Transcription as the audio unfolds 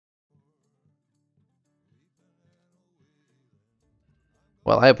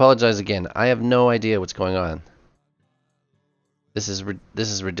Well, I apologize again. I have no idea what's going on. This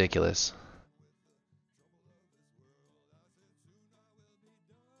is ridiculous.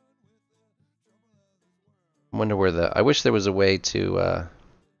 I wonder where I wish there was a way to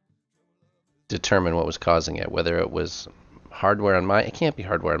determine what was causing it. Whether it was hardware on mine. It can't be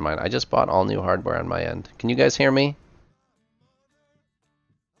hardware on mine. I just bought all new hardware on my end. Can you guys hear me?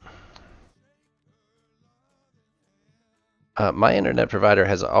 My internet provider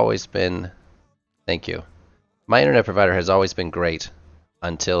has always been. Thank you. My internet provider has always been great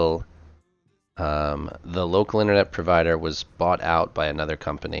until the local internet provider was bought out by another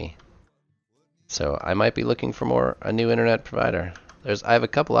company. So I might be looking for a new internet provider. I have a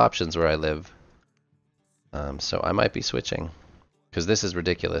couple options where I live. So I might be switching because this is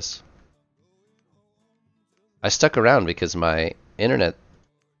ridiculous. I stuck around because my internet,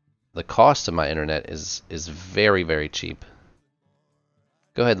 the cost of my internet is very, very cheap.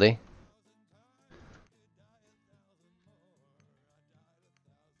 Go ahead, Lee.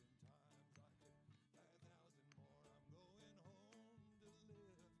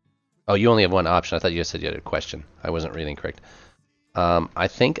 Oh, you only have one option. I thought you just said you had a question. I wasn't reading correct. I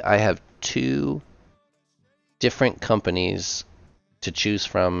think I have two different companies to choose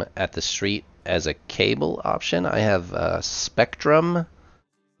from at the street as a cable option. I have Spectrum,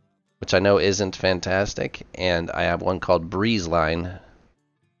 which I know isn't fantastic, and I have one called Breezeline,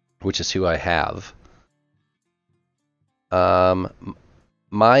 which is who I have.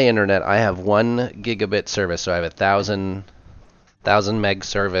 My internet, I have 1 gigabit service, so I have 1,000 meg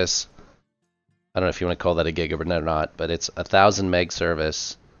service. I don't know if you want to call that a gigabit or not, but it's 1,000 meg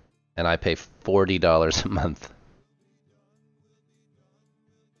service, and I pay $40 a month.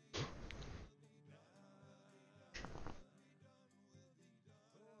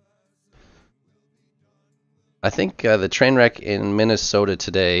 I think the train wreck in Minnesota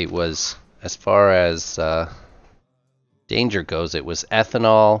today was, as far as danger goes, it was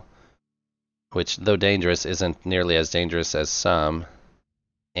ethanol, which, though dangerous, isn't nearly as dangerous as some,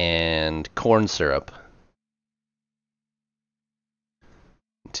 and corn syrup.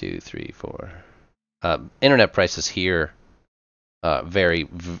 2, 3, 4. Internet prices here vary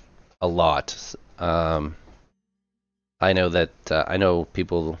a lot. I know that I know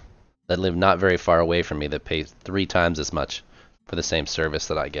people that live not very far away from me that pay 3 times as much for the same service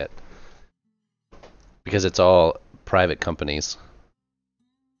that I get, because it's all private companies.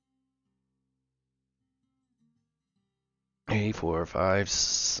 3, 4,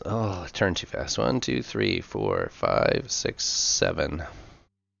 5. Oh, I turned too fast. 1, 2, 3, 4, 5, 6, 7.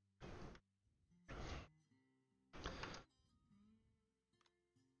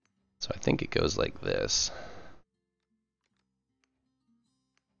 So I think it goes like this,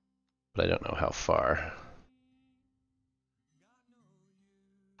 but I don't know how far.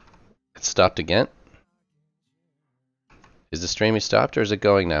 It stopped again? Is the streaming stopped, or is it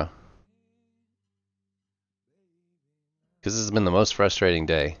going now? Because this has been the most frustrating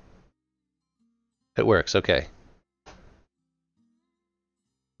day. It works, okay.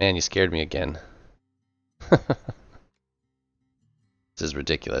 Man, you scared me again. This is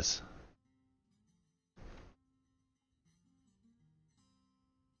ridiculous.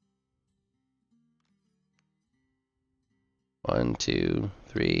 One, 2,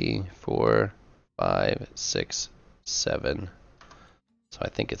 3, 4, 5, 6, 7. So I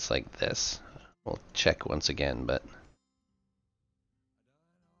think it's like this. We'll check once again, but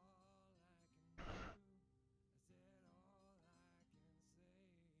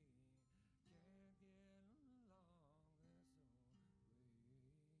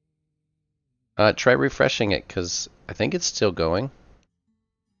try refreshing it, because I think it's still going.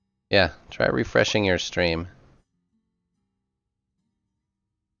 Yeah, try refreshing your stream.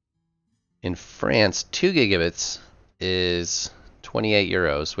 In France, 2 gigabits is 28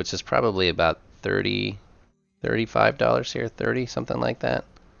 euros, which is probably about $35 here, 30, something like that.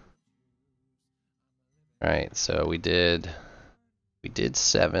 All right, so we did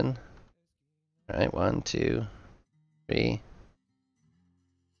 7. All right, 1, 2, 3,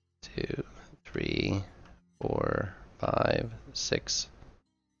 2, 3, 4, 5, 6,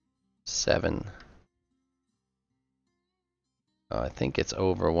 7. I think it's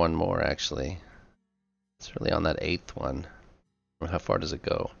over one more, actually. It's really on that 8th one. How far does it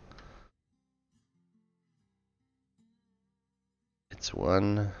go? It's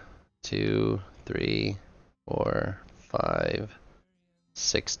 1, 2, 3, 4, 5,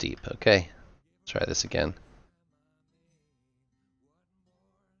 6 deep. Okay, try this again.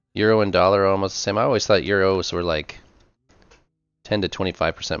 Euro and dollar are almost the same. I always thought euros were like 10 to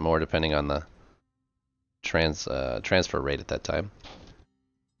 25% more, depending on the transfer rate at that time.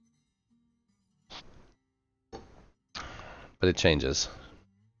 but it changes.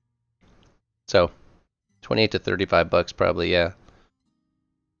 So 28 to 35 bucks probably, yeah.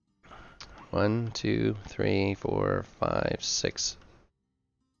 1, 2, 3, 4, 5, 6,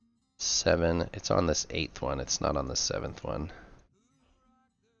 7. It's on this 8th one. It's not on the 7th one.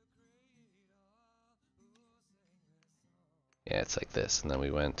 Yeah, it's like this. And then we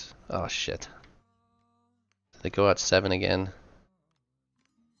went, oh shit. Did they go out 7 again?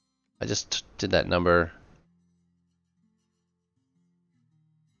 I just did that number.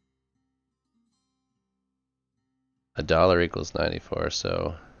 $1 equals 94,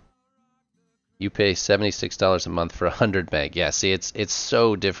 so you pay $76 a month for 100 meg. Yeah, see, it's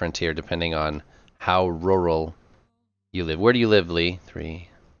so different here depending on how rural you live. Where do you live, Lee? 3,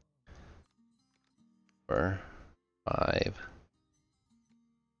 4, 5,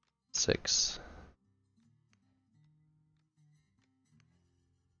 6.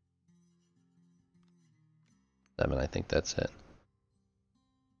 7, I think that's it.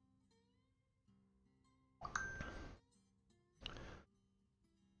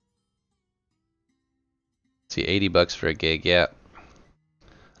 See, 80 bucks for a gig, yeah.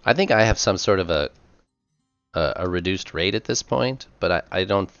 I think I have some sort of a reduced rate at this point, but I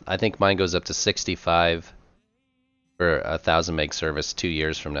think mine goes up to 65 for a 1,000 meg service 2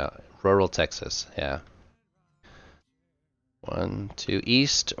 years from now. Rural Texas, yeah. 1, 2,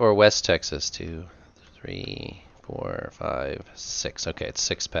 East or West Texas? 2, 3, 4, 5, 6. Okay, it's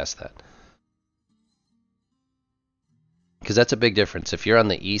 6 past that. Because that's a big difference. If you're on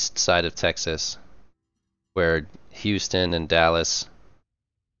the east side of Texas, where Houston and Dallas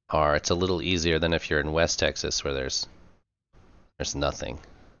are, it's a little easier than if you're in West Texas, where there's nothing.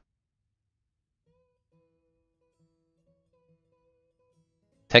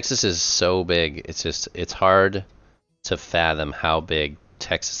 Texas is so big, it's hard to fathom how big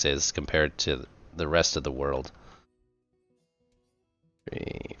Texas is compared to the rest of the world.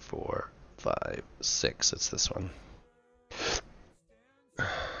 3, 4, 5, 6, it's this one.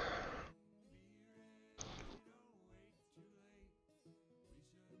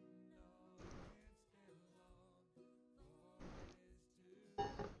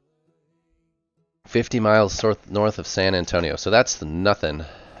 $50 miles north of San Antonio, so that's nothing.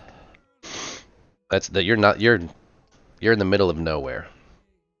 That's that you're in the middle of nowhere.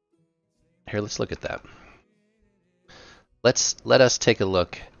 Here, let's look at that. Let us take a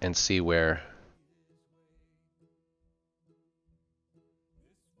look and see where.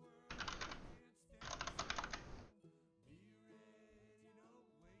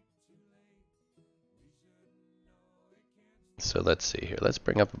 So let's see here. Let's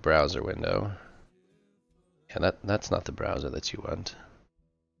bring up a browser window. Yeah, that's not the browser that you want.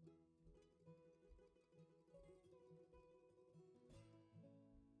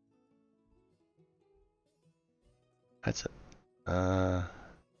 That's it.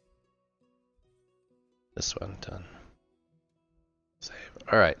 This one done. Save.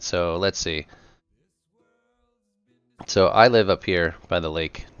 All right, so let's see. So I live up here by the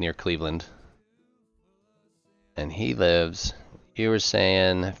lake near Cleveland, and he lives. You were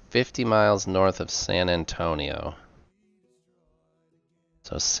saying 50 miles north of San Antonio.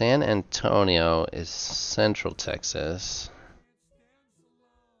 So San Antonio is Central Texas.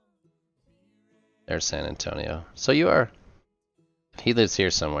 There's San Antonio. So you are. He lives here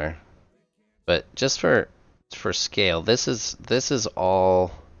somewhere. But just for scale, this is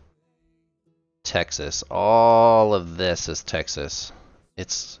all Texas. All of this is Texas.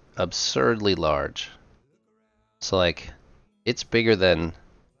 It's absurdly large. So like, it's bigger than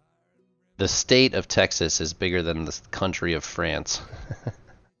the state of Texas is bigger than the country of France.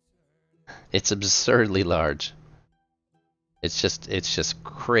 It's absurdly large. It's just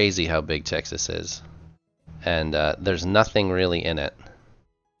crazy how big Texas is, and there's nothing really in it.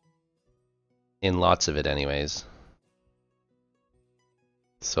 In lots of it, anyways.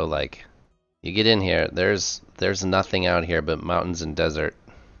 So like, you get in here, there's nothing out here but mountains and desert.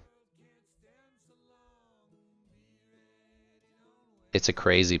 It's a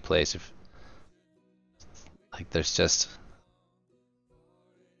crazy place. Like, there's just,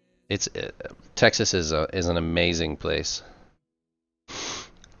 Texas is an amazing place.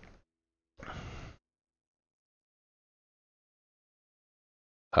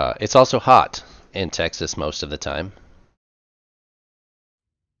 It's also hot in Texas most of the time.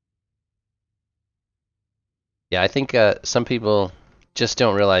 Yeah, I think some people just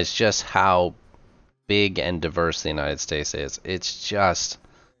don't realize just how big and diverse the United States is. It's just,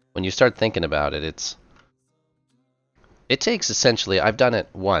 when you start thinking about it, it takes essentially, I've done it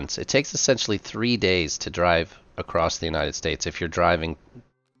once, it takes essentially 3 days to drive across the United States if you're driving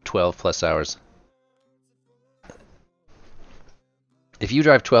 12 plus hours. If you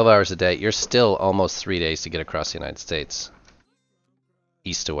drive 12 hours a day, you're still almost 3 days to get across the United States.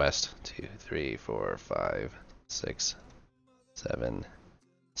 East to west. 2, 3, 4, 5, 6, 7.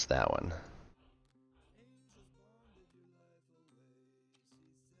 It's that one.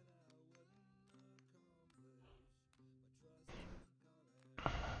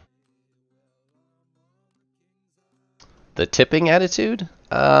 The tipping attitude?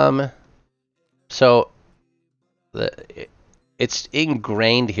 So it's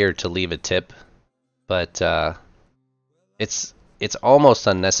ingrained here to leave a tip, but it's almost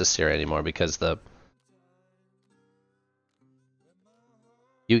unnecessary anymore because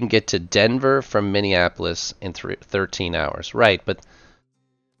you can get to Denver from Minneapolis in 13 hours, right? But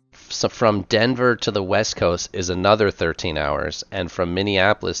so from Denver to the West Coast is another 13 hours, and from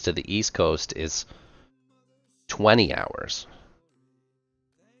Minneapolis to the East Coast is 20 hours.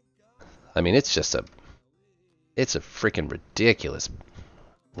 I mean, it's a freaking ridiculous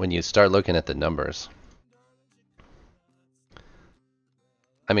when you start looking at the numbers.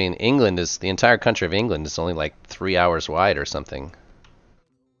 I mean, the entire country of England is only like 3 hours wide or something.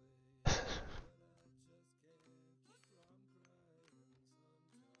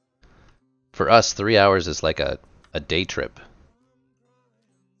 For us, 3 hours is like a day trip.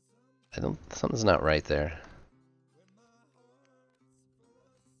 Something's not right there.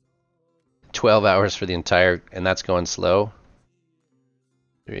 12 hours for the entire, and that's going slow.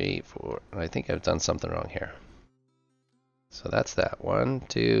 3, 4, I think I've done something wrong here. So that's that. 1,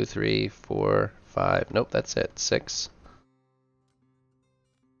 2, 3, 4, 5. Nope, that's it. 6.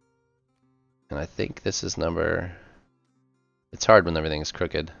 And I think this is number. It's hard when everything's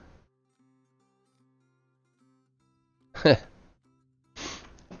crooked.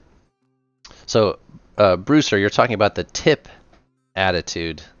 So, Brewster, you're talking about the tip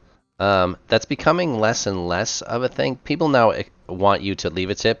attitude. That's becoming less and less of a thing. People now want you to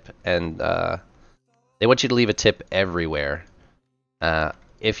leave a tip, and they want you to leave a tip everywhere.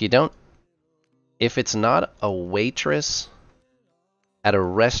 If it's not a waitress at a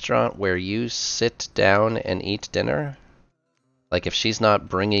restaurant where you sit down and eat dinner, like if she's not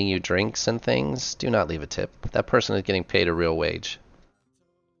bringing you drinks and things, do not leave a tip. That person is getting paid a real wage.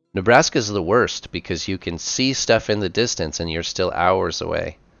 Nebraska is the worst because you can see stuff in the distance and you're still hours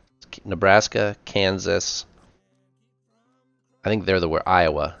away. Nebraska, Kansas, I think they're the worst.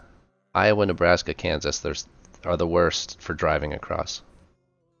 Iowa, Nebraska, Kansas, are the worst for driving across.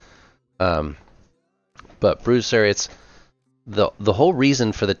 But Brewster, it's the whole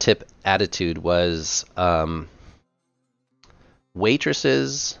reason for the tip attitude was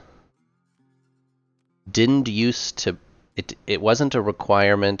waitresses didn't used to. It wasn't a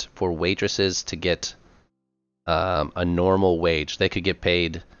requirement for waitresses to get a normal wage. They could get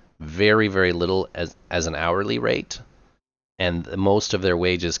paid very, very little as an hourly rate, and most of their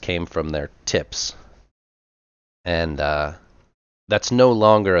wages came from their tips. And that's no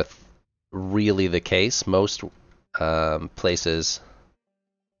longer really the case. Most places,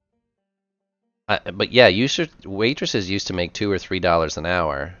 but yeah, waitresses used to make $2 or $3 an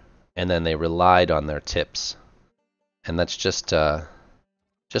hour, and then they relied on their tips, and that's just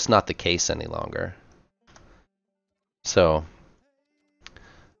not the case any longer. So,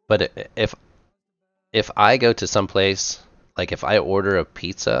 but if I go to some place, like if I order a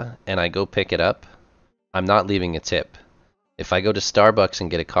pizza and I go pick it up, I'm not leaving a tip. If I go to Starbucks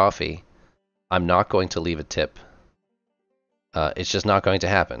and get a coffee, I'm not going to leave a tip. It's just not going to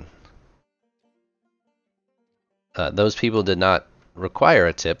happen. Those people did not require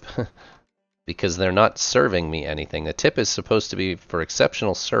a tip because they're not serving me anything. The tip is supposed to be for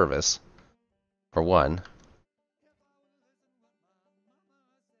exceptional service, for one.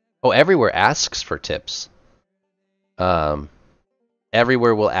 Oh, everywhere asks for tips.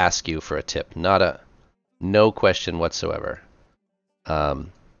 Everywhere will ask you for a tip, no question whatsoever.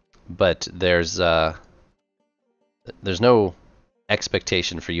 But there's no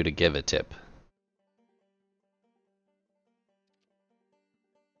expectation for you to give a tip.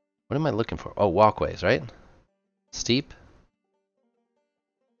 What am I looking for? Oh, walkways, right? Steep?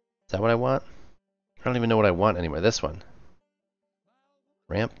 Is that what I want? I don't even know what I want anymore. This one.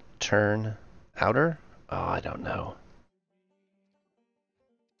 Ramp, turn, outer? Oh, I don't know.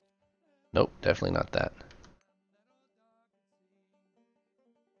 Nope, definitely not that.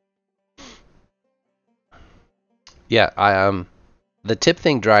 Yeah, the tip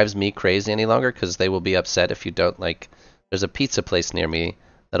thing drives me crazy any longer because they will be upset if you don't, like, there's a pizza place near me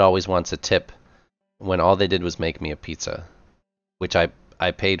that always wants a tip when all they did was make me a pizza, which I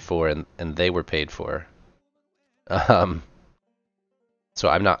paid for and they were paid for. So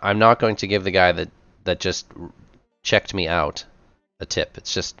I'm not going to give the guy that just checked me out a tip.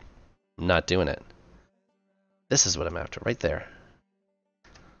 It's just not doing it. This is what I'm after, right there.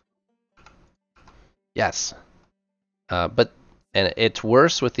 Yes. And it's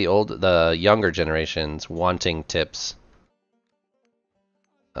worse with the younger generations wanting tips.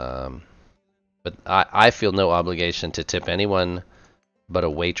 But I feel no obligation to tip anyone but a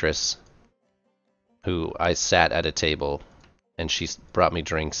waitress who I sat at a table and she brought me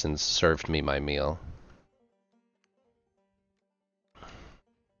drinks and served me my meal.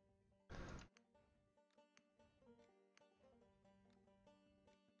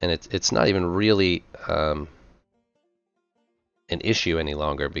 And it's not even really an issue any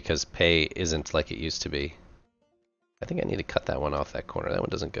longer because pay isn't like it used to be. I think I need to cut that one off that corner. That one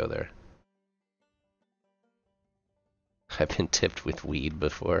doesn't go there. I've been tipped with weed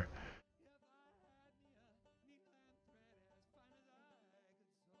before.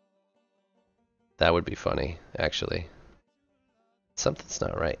 That would be funny, actually. Something's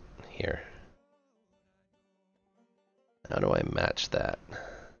not right here. How do I match that?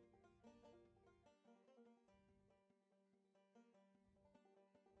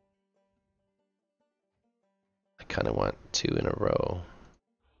 I kind of want 2 in a row.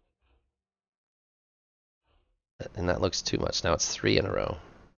 And that looks too much. Now it's 3 in a row.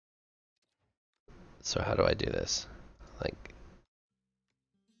 So how do I do this? Like,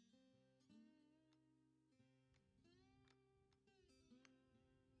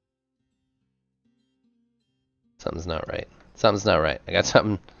 something's not right. Something's not right. I got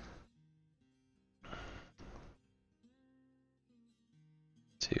something.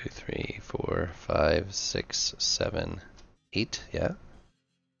 Two, 3, 4, 5, 6, 7, 8. Yeah,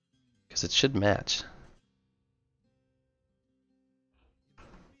 because it should match.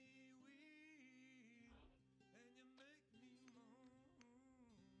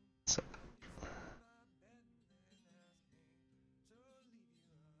 So,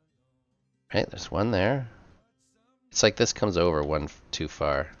 right, there's one there. It's like this comes over one too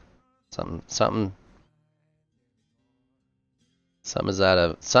far. Something's out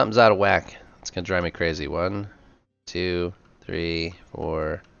of whack. It's gonna drive me crazy. 1, 2, 3,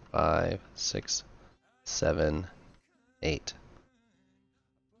 4, 5, 6, 7, 8.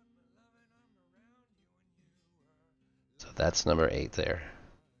 So that's number 8 there.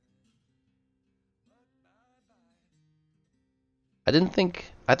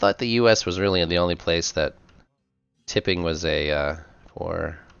 I thought the US was really the only place that tipping was a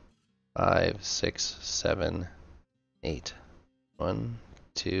 4, 5, 6, 7, 8. 1,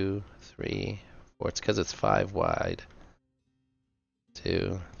 2, 3, 4. It's because it's 5 wide.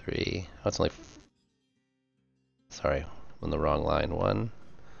 2, 3. Oh, it's only. Sorry, I'm on the wrong line. 1,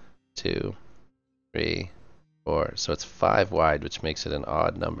 2, 3, 4. So it's 5 wide, which makes it an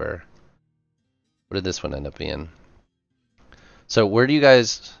odd number. What did this one end up being? So where do you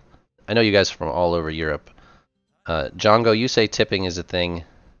guys? I know you guys are from all over Europe. Django, you say tipping is a thing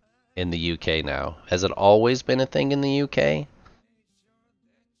in the UK now. Has it always been a thing in the UK?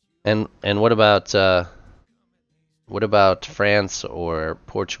 And what about France or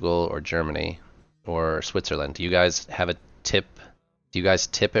Portugal or Germany or Switzerland? Do you guys have a tip? Do you guys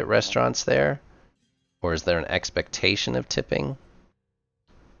tip at restaurants there? Or is there an expectation of tipping?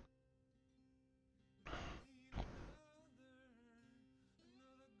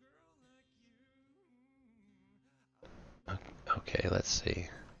 Okay, let's see.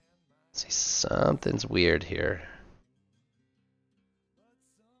 Something's weird here.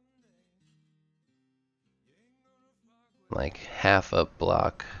 Like half a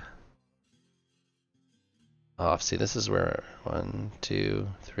block off. See, this is where 1, 2,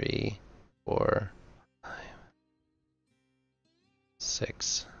 3, 4, 5,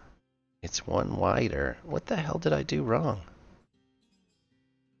 6. It's one wider. What the hell did I do wrong?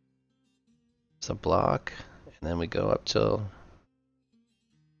 It's a block, and then we go up till.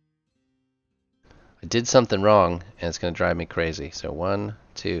 I did something wrong, and it's going to drive me crazy. So 1,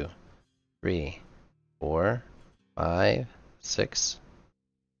 2, 3, 4, 5, 6,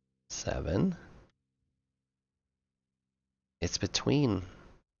 7. It's between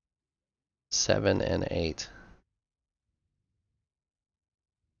 7 and 8.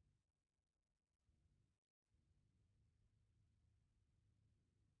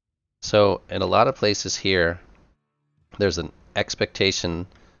 So in a lot of places here, there's an expectation.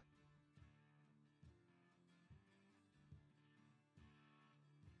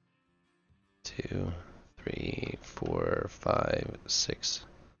 Two, 3, 4, 5, 6.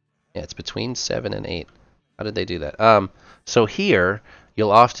 Yeah, it's between 7 and 8. How did they do that? So here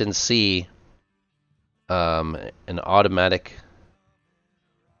you'll often see an automatic.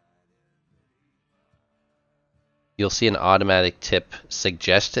 you'll see an automatic tip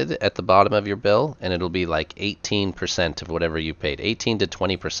suggested at the bottom of your bill, and it'll be like 18% of whatever you paid. 18 to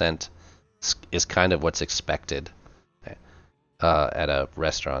 20% is kind of what's expected at a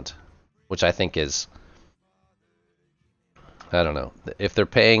restaurant, which I think is, I don't know, if they're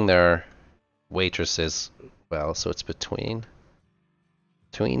paying their waitresses well, so it's between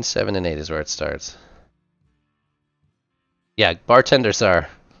 7 and 8 is where it starts. Yeah, bartenders are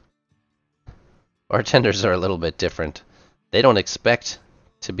a little bit different. They don't expect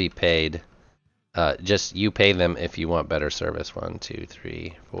to be paid. Just you pay them if you want better service. 1, 2,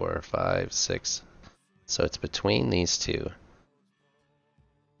 3, 4, 5, 6. So it's between these two.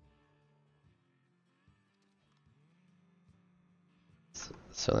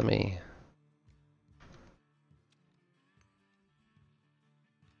 So let me.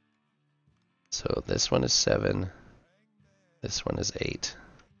 So this one is 7. This one is 8.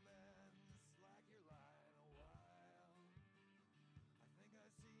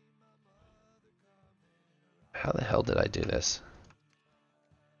 How the hell did I do this?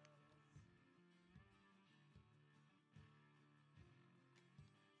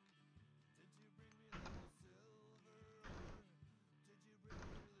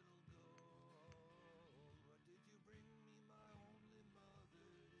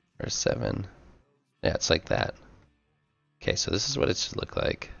 Or 7. Yeah, it's like that. Okay, so this is what it should look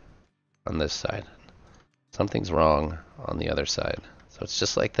like on this side. Something's wrong on the other side. So it's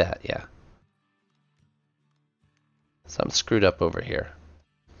just like that, yeah. Something screwed up over here.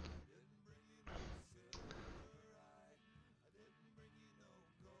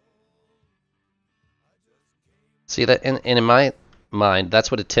 See that, and in my mind, that's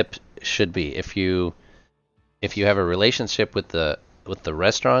what a tip should be. If you have a relationship with the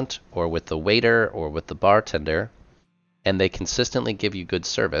restaurant or with the waiter or with the bartender, and they consistently give you good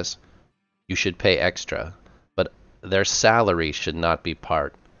service, you should pay extra. But their salary should not be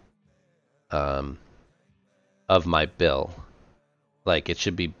part of my bill. Like it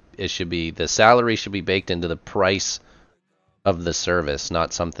should be the salary should be baked into the price of the service,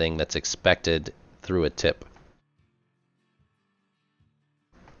 not something that's expected through a tip.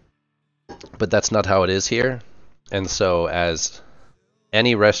 But that's not how it is here. And so as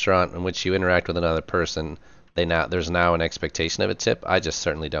any restaurant in which you interact with another person, there's now an expectation of a tip. I just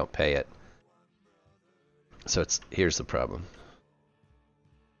certainly don't pay it. So here's the problem.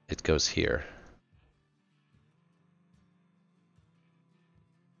 It goes here.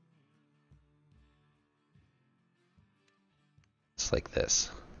 It's like this.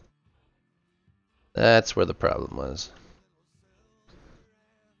 That's where the problem was.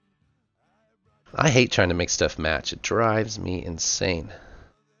 I hate trying to make stuff match. It drives me insane.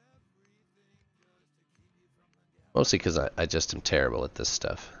 Mostly because I just am terrible at this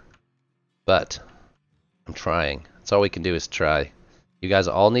stuff. But I'm trying. That's all we can do is try. You guys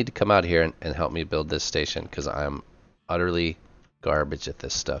all need to come out here and help me build this station because I'm utterly garbage at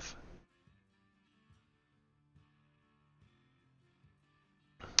this stuff.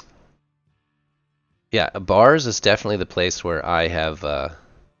 Yeah, bars is definitely the place where I have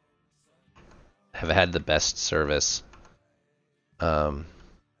had the best service.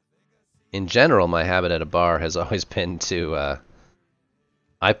 In general, my habit at a bar has always been to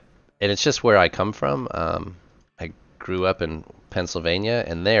and it's just where I come from. I grew up in Pennsylvania,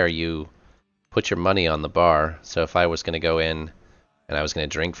 and there you put your money on the bar. So if I was going to go in and I was going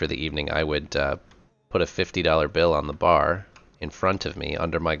to drink for the evening, I would put a $50 bill on the bar in front of me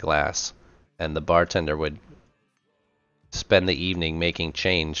under my glass, and the bartender would spend the evening making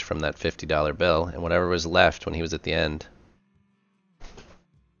change from that $50 bill, and whatever was left when he was at the end.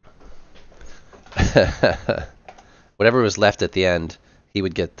 Whatever was left at the end, he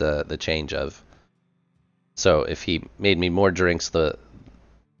would get the change of. So if he made me more drinks, the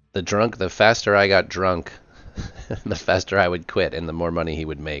faster I got drunk, the faster I would quit, and the more money he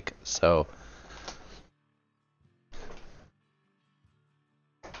would make. So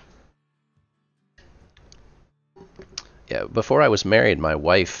yeah, before I was married, my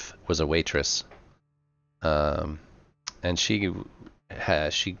wife was a waitress, and she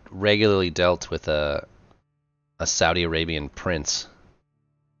regularly dealt with a Saudi Arabian prince,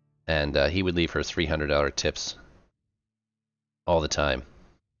 and he would leave her $300 tips all the time.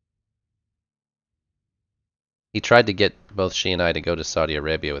 He tried to get both she and I to go to Saudi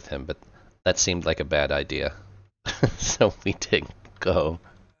Arabia with him, but that seemed like a bad idea. So we didn't go.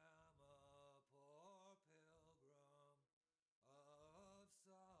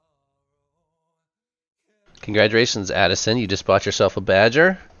 Congratulations, Addison. You just bought yourself a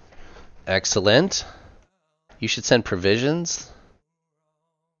badger. Excellent. You should send provisions.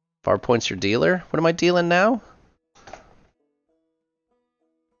 Farpoint's your dealer. What am I dealing now?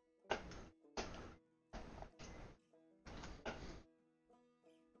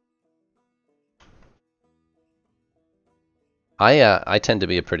 I tend to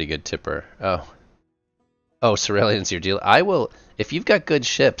be a pretty good tipper. Oh, Cerelion's your deal. I will, if you've got good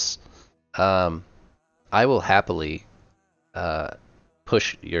ships, um, I will happily uh,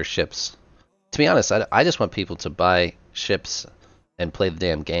 push your ships. To be honest, I just want people to buy ships and play the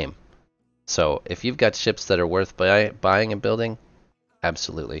damn game. So if you've got ships that are worth buying and building,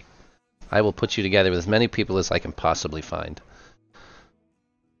 absolutely. I will put you together with as many people as I can possibly find.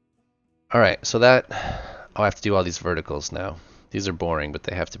 Alright, so that... I'll have to do all these verticals now. These are boring, but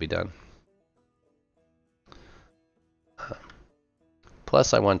they have to be done.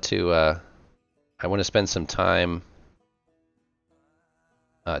 Plus, I want to spend some time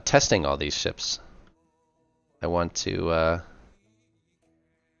testing all these ships. I want to... and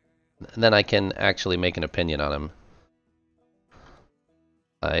then I can actually make an opinion on them.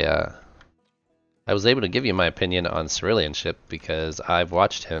 I was able to give you my opinion on Cerelion ship because I've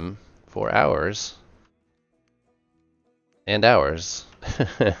watched him for hours and hours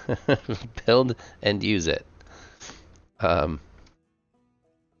build and use it. Yeah,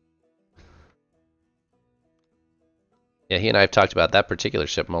 he and I have talked about that particular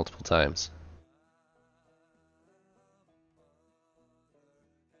ship multiple times.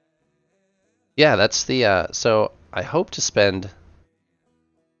 Yeah, that's the so I hope to spend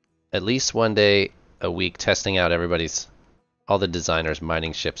at least one day a week testing out all the designers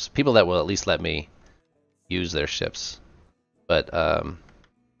mining ships. People that will at least let me use their ships. But I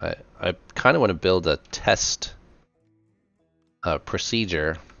kind of want to build a test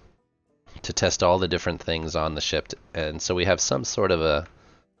procedure to test all the different things on the ship, and so we have some sort of a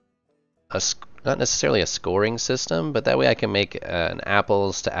not necessarily a scoring system, but that way I can make an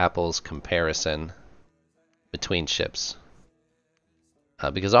apples to apples comparison between ships.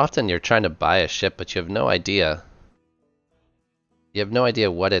 Because often you're trying to buy a ship, but you have no idea. You have no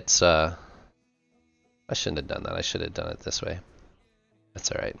idea what it's. I shouldn't have done that. I should have done it this way.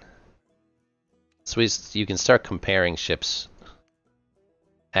 That's all right. So you can start comparing ships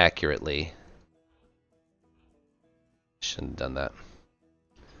accurately. Shouldn't have done that.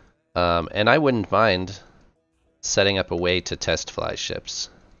 And I wouldn't mind setting up a way to test fly ships.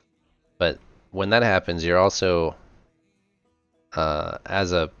 But when that happens, you're also,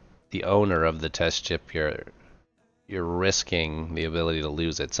 as the owner of the test ship, you're risking the ability to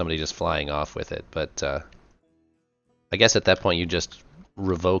lose it. Somebody just flying off with it. But I guess at that point you just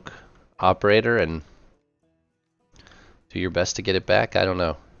revoke operator and do your best to get it back. I don't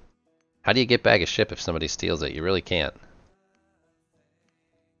know. How do you get back a ship if somebody steals it? You really can't.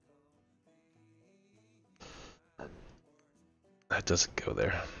 That doesn't go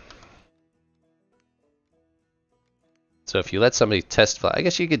there. So if you let somebody test fly, I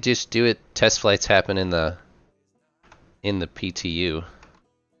guess you could just do it. Test flights happen in the PTU,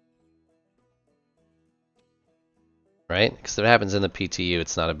 right? Because if it happens in the PTU,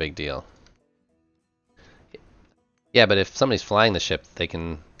 it's not a big deal. Yeah, but if somebody's flying the ship, they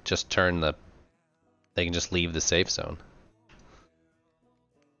can just they can just leave the safe zone.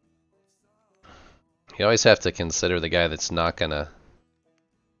 You always have to consider the guy that's gonna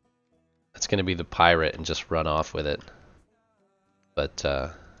be the pirate and just run off with it. But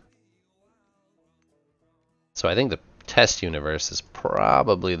so I think the test universe is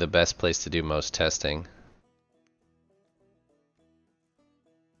probably the best place to do most testing.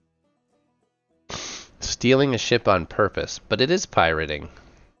 Stealing a ship on purpose, but it is pirating.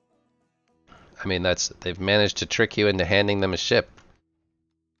 I mean, they've managed to trick you into handing them a ship.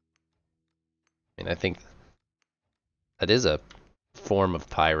 I mean, I think that is a form of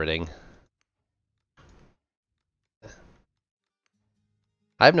pirating.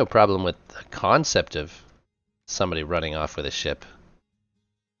 I have no problem with the concept of somebody running off with a ship,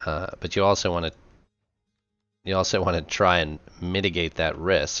 but you also want to try and mitigate that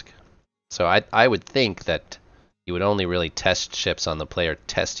risk. So I would think that you would only really test ships on the player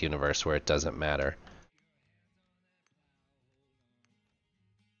test universe where it doesn't matter.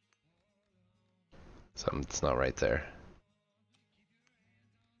 Something's not right there.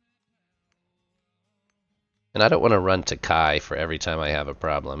 And I don't want to run to Kai for every time I have a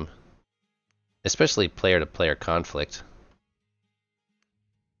problem. Especially player-to-player conflict.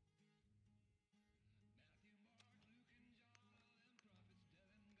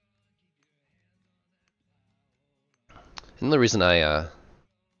 And the reason I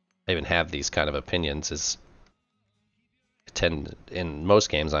even have these kind of opinions is in most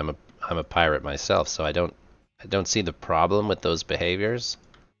games I'm a pirate myself, so I don't see the problem with those behaviors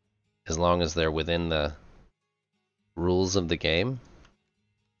as long as they're within the rules of the game.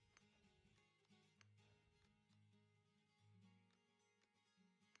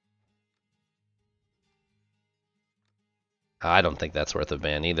 I don't think that's worth a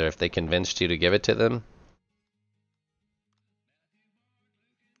ban either. If they convinced you to give it to them,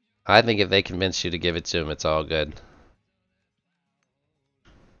 I think if they convince you to give it to them, it's all good.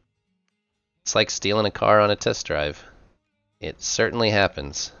 It's like stealing a car on a test drive. It certainly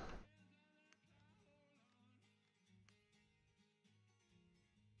happens.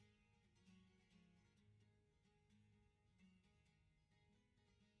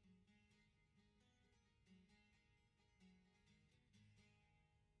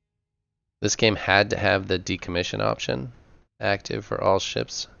 This game had to have the decommission option active for all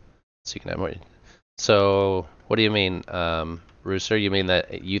ships, so you can have more. So, what do you mean, Rooster? You mean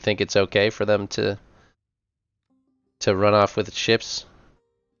that you think it's okay for them to run off with ships,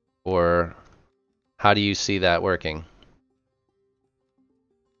 or how do you see that working?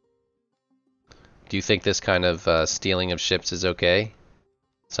 Do you think this kind of stealing of ships is okay?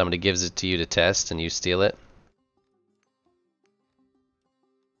 Somebody gives it to you to test and you steal it?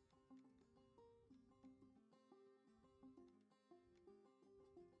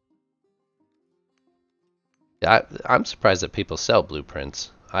 I'm surprised that people sell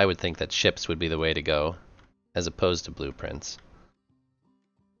blueprints. I would think that ships would be the way to go, as opposed to blueprints.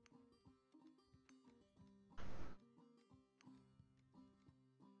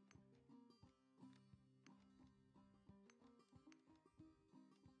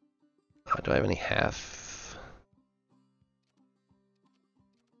 Do I have any half?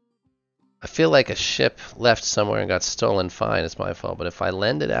 I feel like a ship left somewhere and got stolen, fine, it's my fault. But if I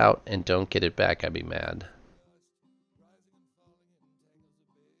lend it out and don't get it back, I'd be mad.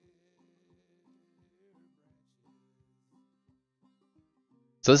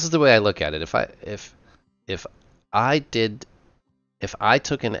 So this is the way I look at it. If I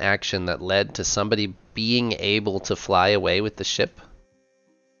took an action that led to somebody being able to fly away with the ship,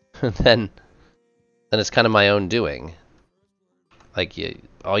 then it's kind of my own doing. Like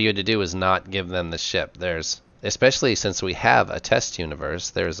all you had to do is not give them the ship. Especially since we have a test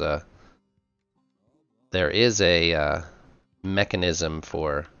universe, there is a mechanism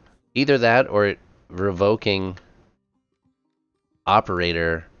for either that or revoking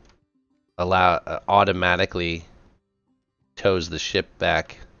operator automatically tows the ship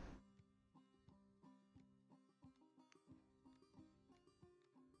back.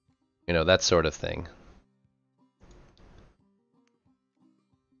 You know, that sort of thing.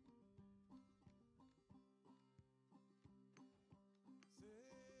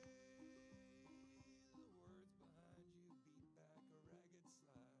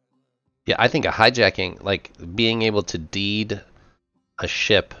 Yeah, I think a hijacking, like being able to deed a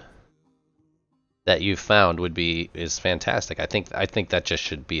ship that you found is fantastic. I think that just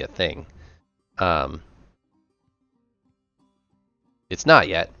should be a thing. It's not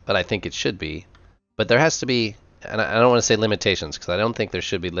yet, but I think it should be. But there has to be, and I don't want to say limitations because I don't think there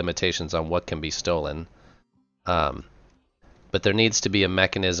should be limitations on what can be stolen. But there needs to be a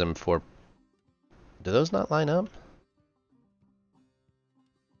mechanism for. Do those not line up?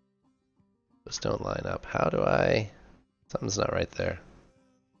 Those don't line up. How do I? Something's not right there.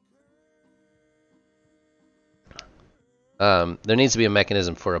 There needs to be a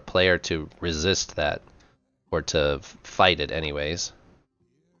mechanism for a player to resist that, or to fight it anyways.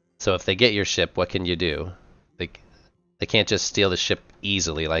 So if they get your ship, what can you do? They can't just steal the ship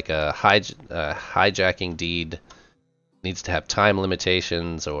easily. Like a hijacking deed needs to have time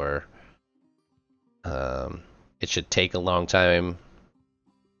limitations, or it should take a long time.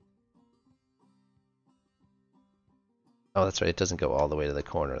 Oh, that's right. It doesn't go all the way to the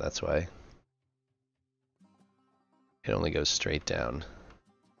corner. That's why. It only goes straight down.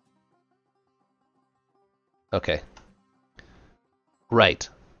 Okay. Right.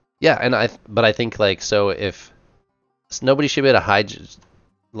 Yeah, but I think like so if nobody should be able to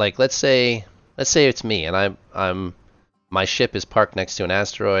like let's say it's me and my ship is parked next to an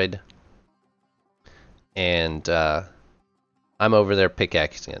asteroid and I'm over there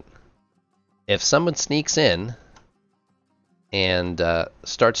pickaxing it. If someone sneaks in and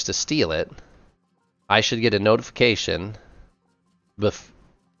starts to steal it, I should get a notification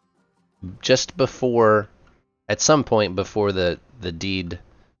just before, at some point before the deed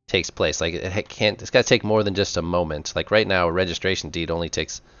takes place. Like it's got to take more than just a moment. Like right now, a registration deed only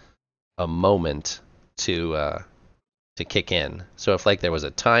takes a moment to kick in. So if like there was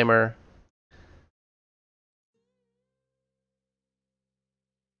a timer,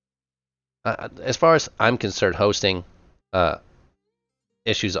 as far as I'm concerned, hosting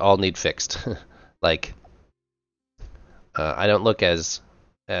issues all need fixed. Like I don't look at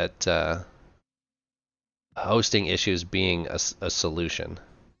hosting issues being a solution.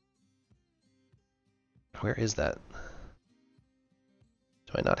 Where is that?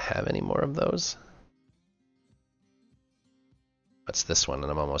 Do I not have any more of those? What's this one?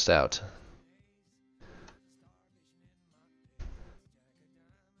 And I'm almost out.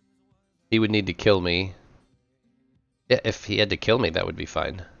 He would need to kill me. Yeah, if he had to kill me, that would be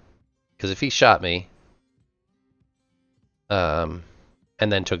fine. Because if he shot me, and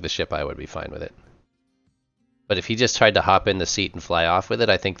then took the ship, I would be fine with it. But if he just tried to hop in the seat and fly off with it,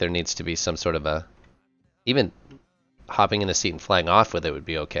 I think there needs to be some sort of a... Even hopping in the seat and flying off with it would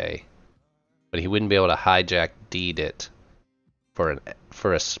be okay. But he wouldn't be able to hijack deed it for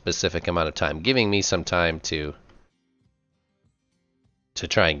a specific amount of time, giving me some time to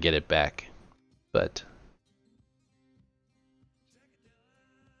try and get it back. But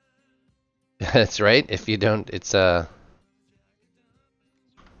that's right. If you don't, it's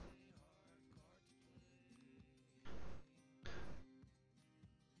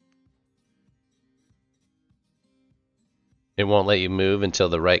it won't let you move until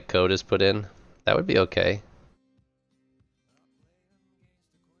the right code is put in. That would be okay.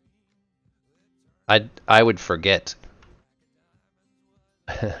 I would forget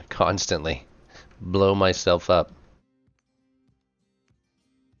constantly, blow myself up.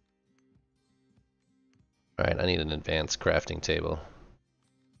 Alright, I need an advanced crafting table.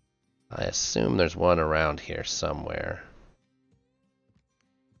 I assume there's one around here somewhere.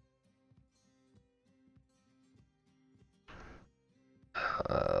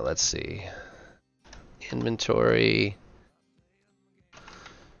 Let's see. Inventory.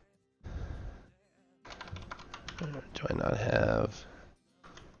 Do I not have...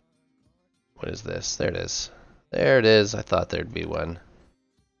 What is this? There it is. There it is. I thought there'd be one.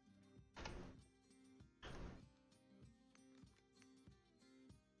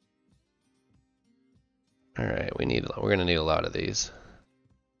 Alright, we're gonna need a lot of these.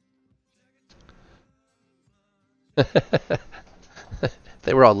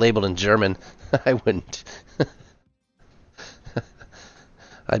 They were all labeled in German. I wouldn't.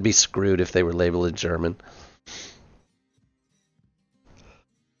 I'd be screwed if they were labeled in German.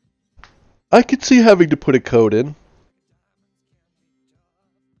 I could see having to put a code in.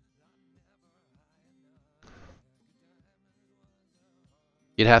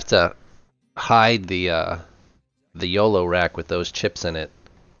 You'd have to hide the YOLO rack with those chips in it.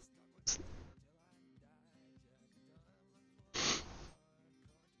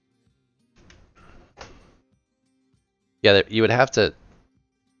 Yeah, you would have to...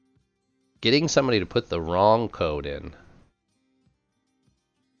 Getting somebody to put the wrong code in,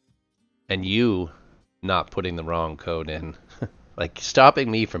 and you not putting the wrong code in. Like, stopping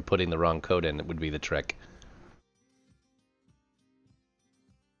me from putting the wrong code in would be the trick.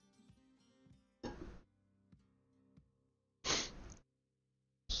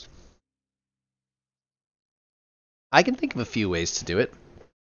 I can think of a few ways to do it.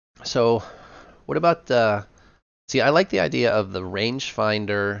 So, what about the... See, I like the idea of the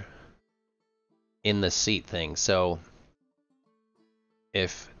rangefinder in the seat thing. So,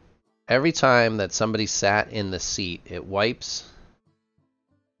 if every time that somebody sat in the seat, it wipes...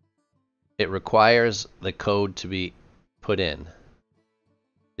 It requires the code to be put in.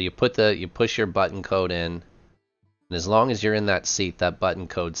 So you push your button code in, and as long as you're in that seat, that button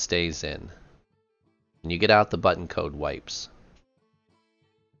code stays in. When you get out, the button code wipes.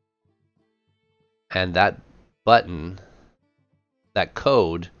 And that button, that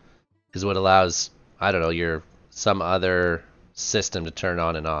code, is what allows, I don't know, some other system to turn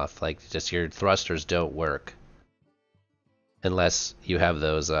on and off. Like, just your thrusters don't work. Unless you have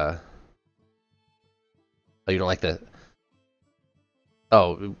those, oh, you don't like the...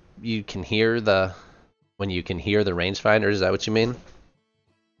 Oh, you can hear the... When you can hear the rangefinder, is that what you mean?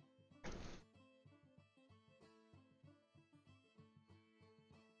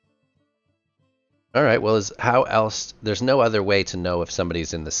 Alright, well, how else... There's no other way to know if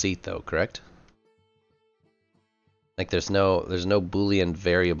somebody's in the seat, though, correct? Like, there's no Boolean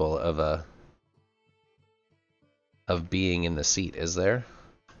variable of being in the seat, is there?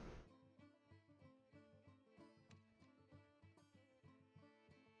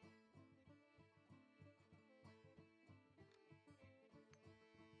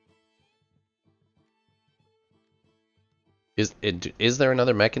 Is there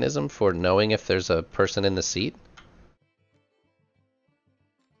another mechanism for knowing if there's a person in the seat?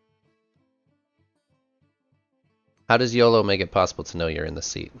 How does YOLO make it possible to know you're in the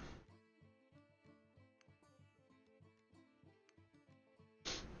seat?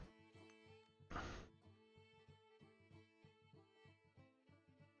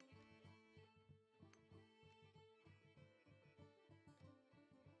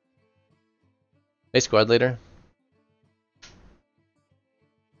 Hey, squad leader.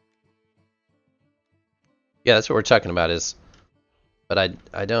 Yeah, that's what we're talking about is, but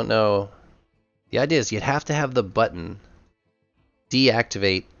I don't know. The idea is you'd have to have the button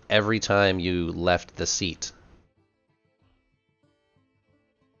deactivate every time you left the seat.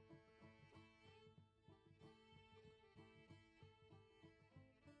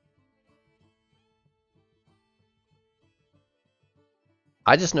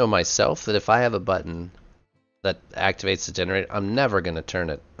 I just know myself that if I have a button that activates the generator, I'm never going to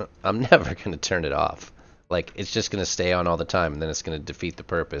turn it. I'm never going to turn it off. Like it's just going to stay on all the time, and then it's going to defeat the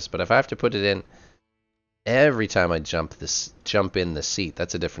purpose. But if I have to put it in every time I jump in the seat,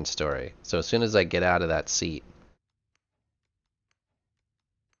 that's a different story. So as soon as I get out of that seat,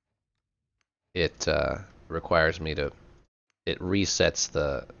 it requires me to. It resets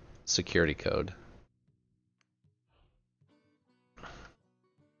the security code.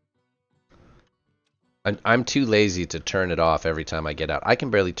 I'm too lazy to turn it off every time I get out. I can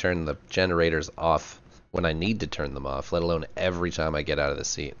barely turn the generators off when I need to turn them off, let alone every time I get out of the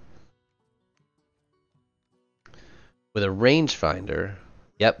seat. With a rangefinder,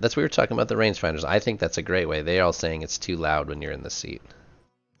 yep, that's what we were talking about, the rangefinders. I think that's a great way. They're all saying it's too loud when you're in the seat.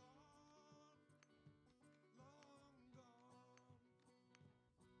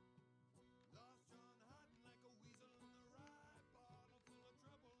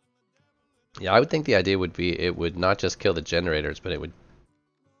 Yeah, I would think the idea would be it would not just kill the generators, but it would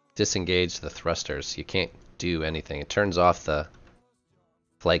disengage the thrusters. You can't do anything. It turns off the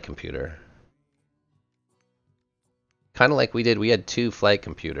flight computer. Kind of like we did. We had two flight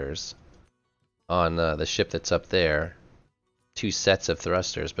computers on the ship that's up there. Two sets of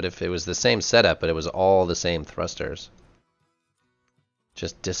thrusters. But if it was the same setup, but it was all the same thrusters,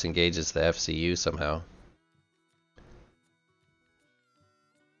 just disengages the FCU somehow.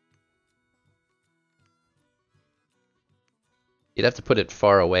 You'd have to put it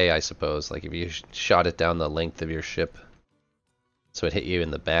far away, I suppose. Like if you shot it down the length of your ship, so it hit you in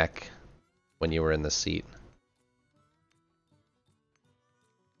the back when you were in the seat.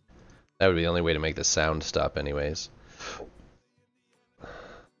 That would be the only way to make the sound stop anyways.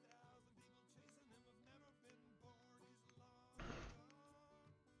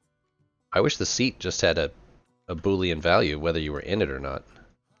 I wish the seat just had a Boolean value, whether you were in it or not.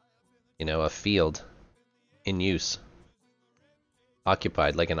 You know, a field in use.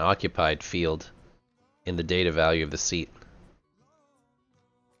 Occupied, like an occupied field in the data value of the seat.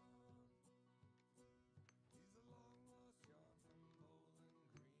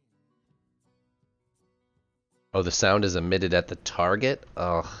 Oh, the sound is emitted at the target?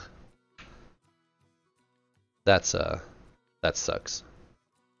 Ugh. That's, that sucks.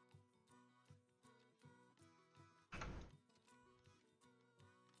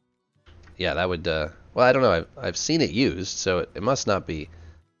 Yeah, that would, well, I don't know. I've seen it used, so it must not be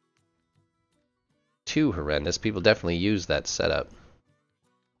too horrendous. People definitely use that setup.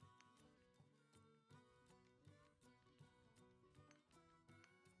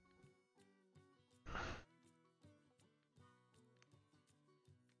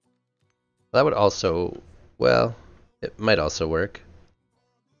 That would also, well, it might also work.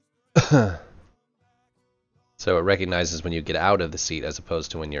 So it recognizes when you get out of the seat as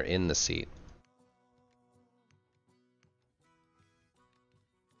opposed to when you're in the seat.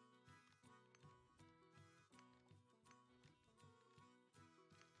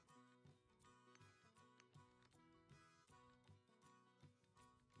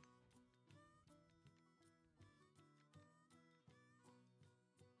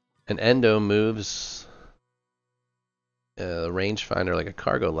 An endo moves a rangefinder like a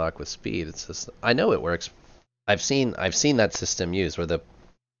cargo lock with speed. It's just, I know it works. I've seen that system used where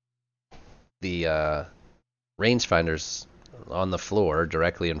the rangefinder's on the floor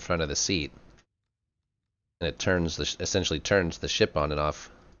directly in front of the seat, and it turns essentially turns the ship on and off.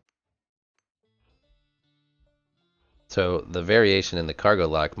 So the variation in the cargo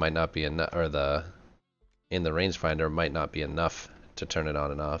lock might not be enough, or in the rangefinder might not be enough to turn it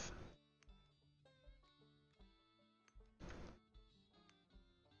on and off.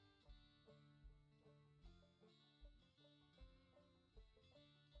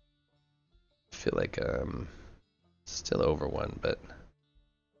 I feel like still over one, but I'm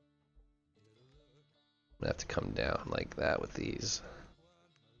gonna have to come down like that with these.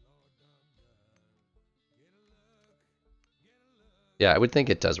 Yeah, I would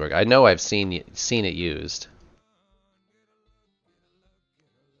think it does work. I know I've seen it used.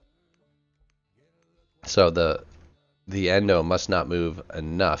 So the endo must not move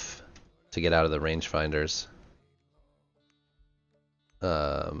enough to get out of the rangefinder's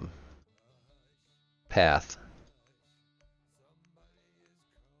path.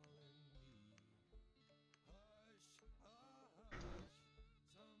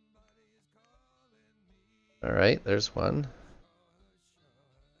 Alright, there's one.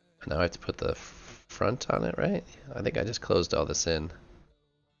 Now I have to put the front on it, right? I think I just closed all this in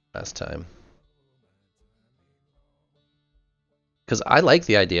last time. Because I like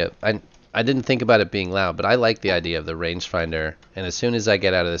the idea. I didn't think about it being loud, but I like the idea of the rangefinder. And as soon as I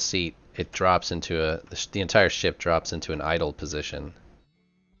get out of the seat, it drops into the entire ship drops into an idle position.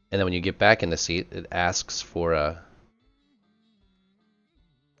 And then when you get back in the seat, it asks for a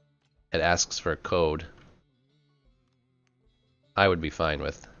code. I would be fine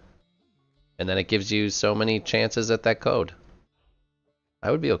with. And then it gives you so many chances at that code. I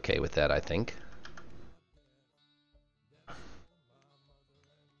would be okay with that, I think.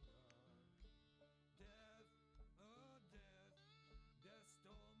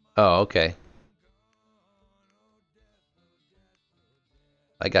 Oh, okay.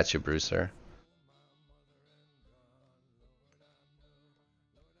 I got you, Brewster.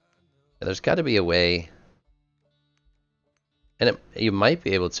 There's got to be a way, and you might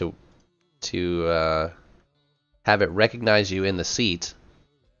be able to have it recognize you in the seat.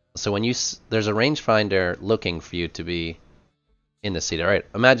 So when there's a rangefinder looking for you to be in the seat. All right,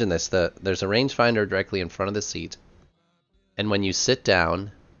 imagine this: there's a rangefinder directly in front of the seat, and when you sit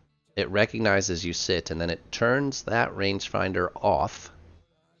down, it recognizes you sit, and then it turns that rangefinder off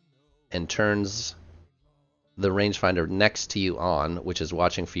and turns the rangefinder next to you on, which is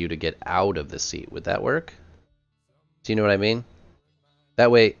watching for you to get out of the seat. Would that work? Do you know what I mean?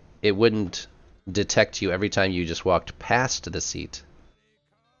 That way it wouldn't detect you every time you just walked past the seat,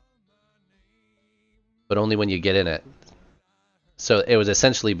 but only when you get in it. So it would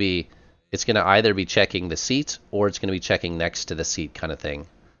essentially be, it's going to either be checking the seat or it's going to be checking next to the seat kind of thing.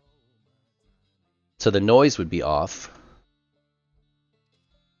 So the noise would be off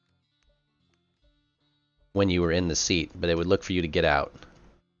when you were in the seat, but it would look for you to get out.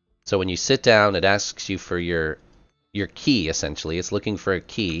 So when you sit down, it asks you for your key, essentially. It's looking for a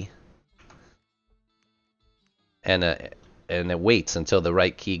key, and it waits until the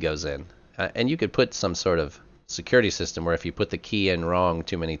right key goes in. And you could put some sort of security system where if you put the key in wrong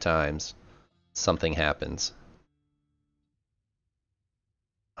too many times, something happens.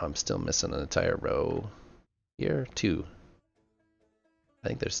 I'm still missing an entire row here. 2. I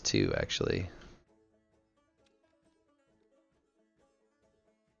think there's 2 actually.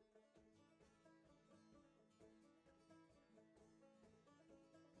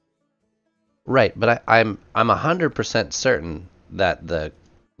 Right, but I'm 100% certain that the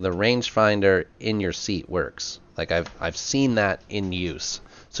rangefinder in your seat works. Like I've seen that in use.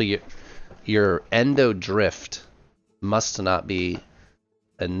 So your endo drift must not be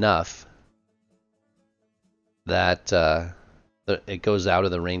enough that it goes out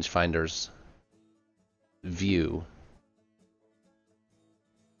of the rangefinder's view.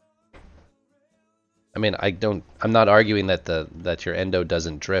 I mean, I'm not arguing that your endo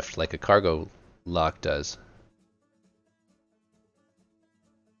doesn't drift like a cargo lock does.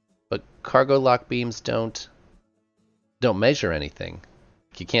 But cargo lock beams don't measure anything.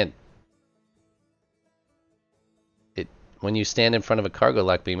 You can't. When you stand in front of a cargo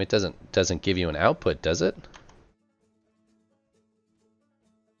lock beam, it doesn't give you an output, does it?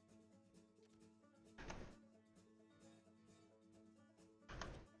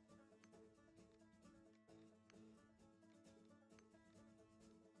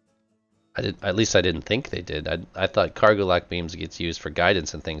 At least I didn't think they did. I thought cargo lock beams gets used for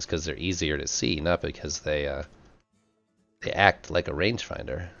guidance and things because they're easier to see, not because they act like a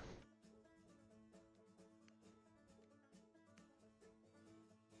rangefinder.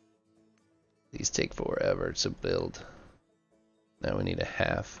 These take forever to build. Now we need a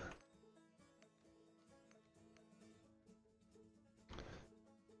half.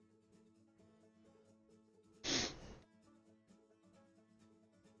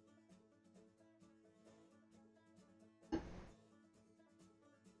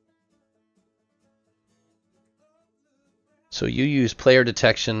 So you use player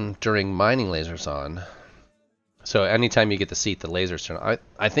detection during mining lasers on. So anytime you get the seat, the lasers turn on.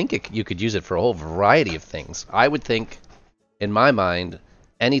 I think you could use it for a whole variety of things. I would think, in my mind,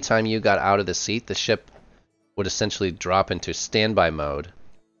 anytime you got out of the seat, the ship would essentially drop into standby mode.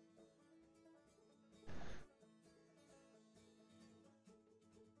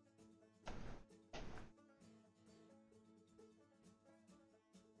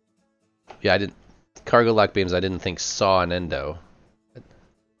 Yeah, I didn't. Cargo lock beams, I didn't think saw an endo.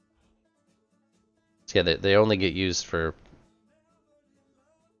 So yeah, they only get used for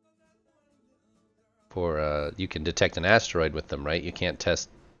you can detect an asteroid with them, right? You can't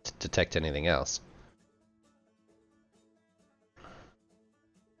detect anything else.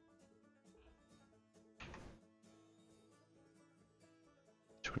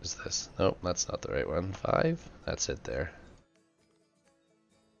 Which one is this? Nope, that's not the right one. 5? That's it there.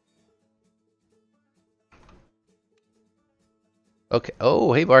 Okay.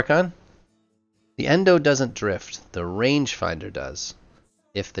 Oh, hey, Barkon. The endo doesn't drift. The rangefinder does.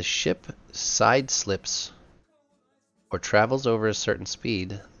 If the ship side slips or travels over a certain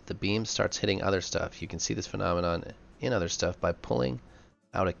speed, the beam starts hitting other stuff. You can see this phenomenon in other stuff by pulling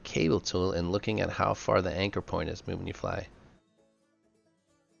out a cable tool and looking at how far the anchor point is moving you fly.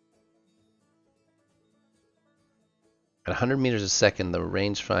 At 100 meters a second, the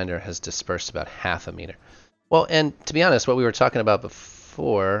rangefinder has dispersed about half a meter. Well, and to be honest, what we were talking about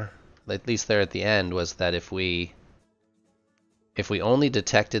before, at least there at the end, was that if we only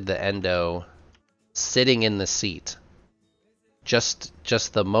detected the endo sitting in the seat, just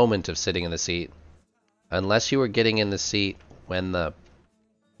the moment of sitting in the seat, unless you were getting in the seat when the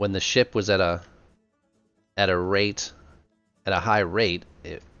ship was at a high rate,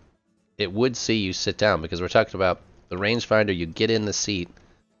 it would see you sit down, because we're talking about the rangefinder. You get in the seat,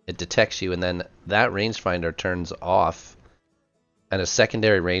 it detects you, and then that rangefinder turns off, and a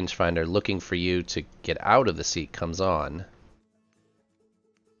secondary rangefinder looking for you to get out of the seat comes on.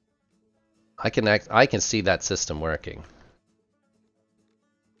 I can see that system working.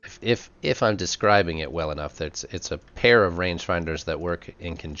 If I'm describing it well enough, that it's a pair of rangefinders that work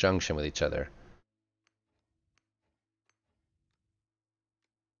in conjunction with each other.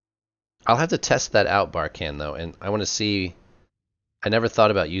 I'll have to test that out, Barkan, though, and I want to see. I never thought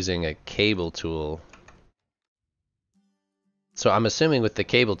about using a cable tool. So I'm assuming with the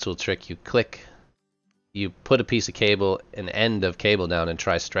cable tool trick, you put a piece of cable, an end of cable down, and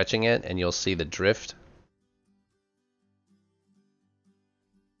try stretching it, and you'll see the drift.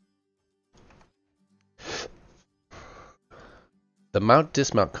 The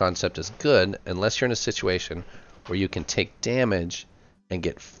mount-dismount concept is good unless you're in a situation where you can take damage and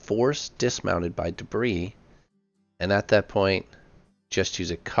get force dismounted by debris, and at that point, just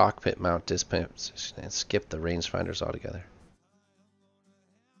use a cockpit mount dismount position and skip the rangefinders altogether.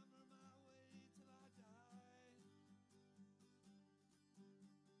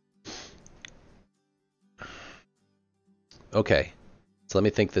 Okay, so let me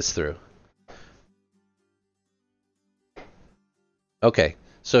think this through. Okay,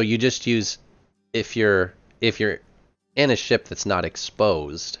 so you just use, if you're in a ship that's not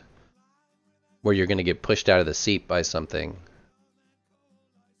exposed, where you're going to get pushed out of the seat by something,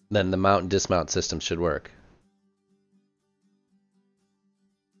 then the mount and dismount system should work.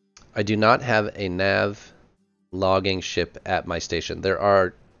 I do not have a nav logging ship at my station. There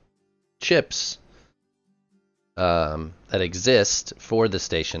are chips that exist for the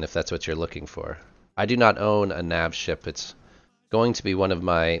station if that's what you're looking for. I do not own a nav ship. It's going to be one of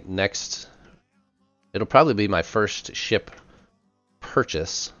my next, it'll probably be my first ship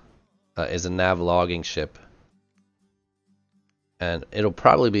purchase, is a nav logging ship, and it'll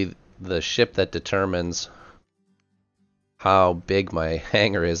probably be the ship that determines how big my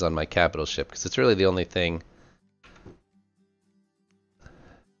hangar is on my capital ship, because it's really the only thing.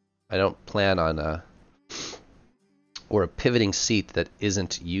 I don't plan on or a pivoting seat that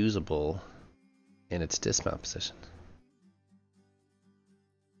isn't usable in its dismount position.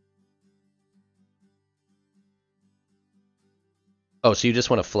 Oh, so you just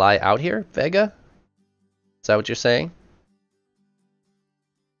want to fly out here, Vega? Is that what you're saying?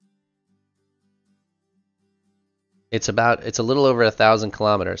 It's a little over 1,000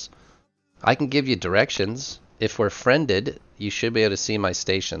 kilometers. I can give you directions. If we're friended, you should be able to see my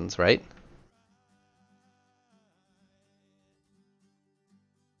stations, right?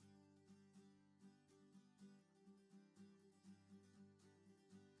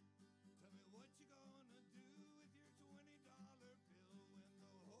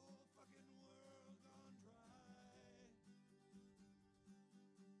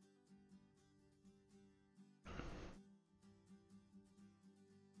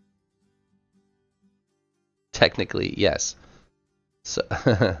 Technically, yes. So,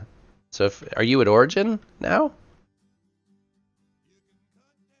 so are you at Origin now?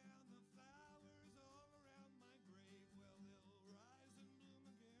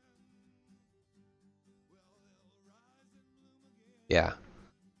 Yeah.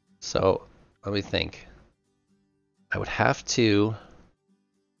 So let me think. I would have to.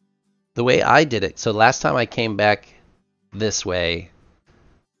 The way I did it. So last time I came back this way,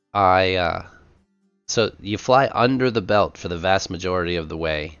 so you fly under the belt for the vast majority of the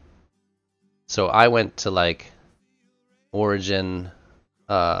way. So I went to like Origin,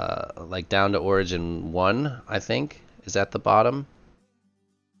 like down to Origin 1, I think, is at the bottom.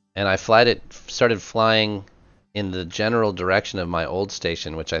 And I started flying in the general direction of my old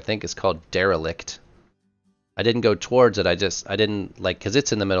station, which I think is called Derelict. I didn't go towards it. I didn't like, because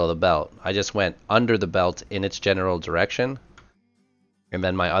it's in the middle of the belt. I just went under the belt in its general direction, and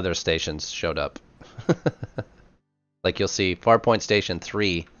then my other stations showed up. Like you'll see Farpoint Station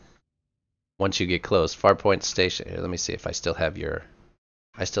 3 once you get close. Farpoint Station, here, let me see if I still have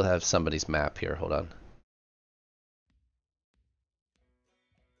I still have somebody's map here. Hold on.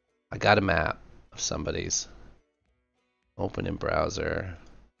 I got a map of somebody's. Open in browser.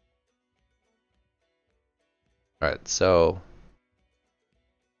 Alright, so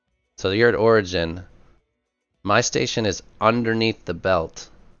you're at origin. My station is underneath the belt,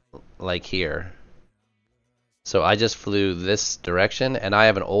 like here. So I just flew this direction, and I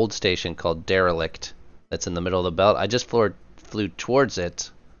have an old station called Derelict that's in the middle of the belt. I just flew towards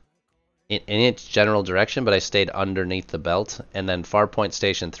it in its general direction, but I stayed underneath the belt, and then Farpoint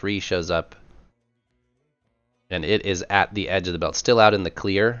Station 3 shows up, and it is at the edge of the belt, still out in the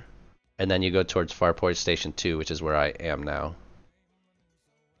clear, and then you go towards Farpoint Station 2, which is where I am now.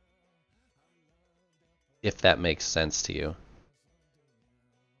 If that makes sense to you.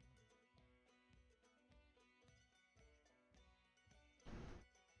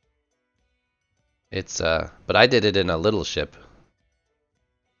 But I did it in a little ship.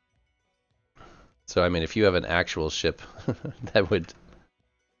 So I mean, if you have an actual ship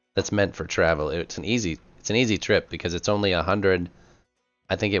that's meant for travel, it's an easy trip because it's only 100.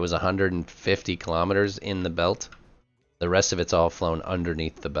 I think it was 150 kilometers in the belt. The rest of it's all flown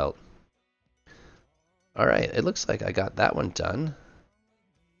underneath the belt. All right, it looks like I got that one done.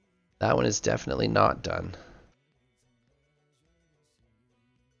 That one is definitely not done.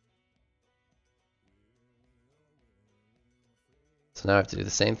 So now I have to do the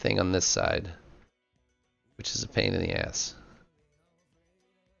same thing on this side, which is a pain in the ass.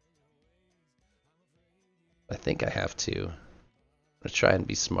 I think I have to. I'm gonna try and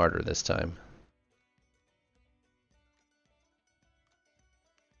be smarter this time.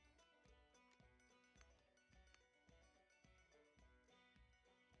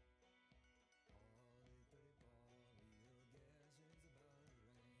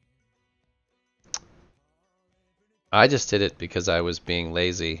 I just did it because I was being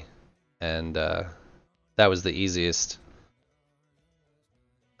lazy, and that was the easiest.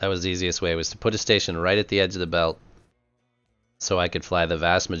 That was the easiest way, was to put a station right at the edge of the belt so I could fly the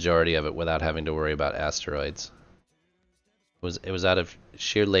vast majority of it without having to worry about asteroids. It was out of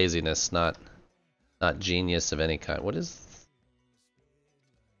sheer laziness, not genius of any kind. What is...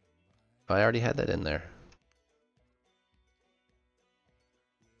 Oh, I already had that in there.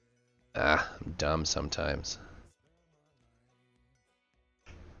 Ah, I'm dumb sometimes.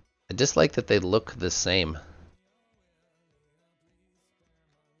 I dislike that they look the same.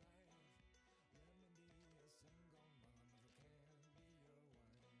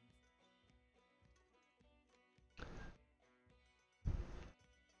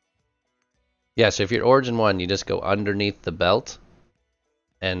 Yeah, so if you're Origin 1, you just go underneath the belt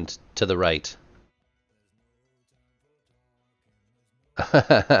and to the right.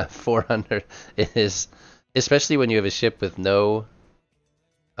 400. It is, especially when you have a ship with no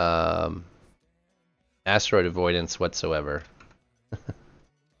asteroid avoidance whatsoever.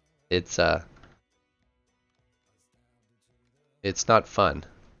 It's not fun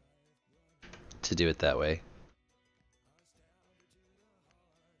to do it that way.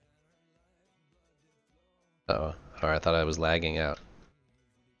 Uh-oh. Or I thought I was lagging out.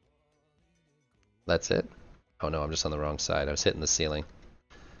 That's it? Oh no, I'm just on the wrong side. I was hitting the ceiling.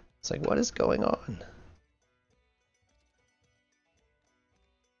 It's like, what is going on?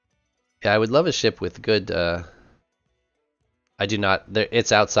 Yeah, I would love a ship with good, I do not,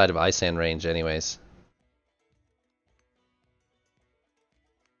 it's outside of ISAN range anyways.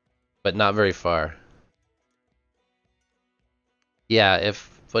 But not very far. Yeah,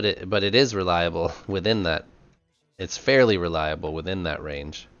 but it is reliable within that. It's fairly reliable within that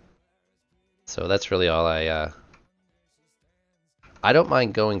range. So that's really all I don't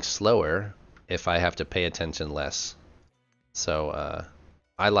mind going slower if I have to pay attention less. So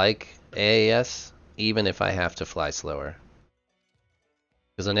I like AAS even if I have to fly slower.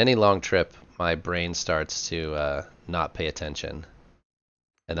 Because on any long trip, my brain starts to not pay attention.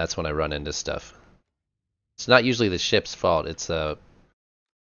 And that's when I run into stuff. It's not usually the ship's fault. It's a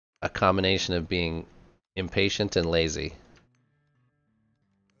combination of being impatient and lazy.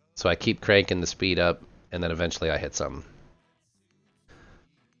 So I keep cranking the speed up, and then eventually I hit something.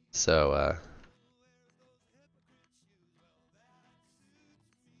 So,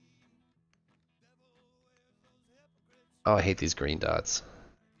 oh, I hate these green dots.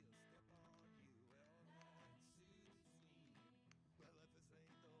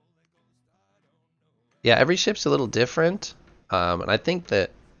 Yeah, every ship's a little different, and I think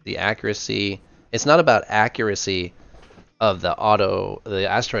that the accuracy. It's not about accuracy of the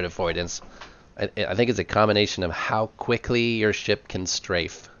asteroid avoidance. I think it's a combination of how quickly your ship can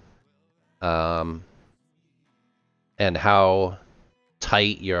strafe, um, and how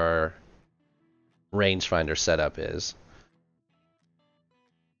tight your rangefinder setup is.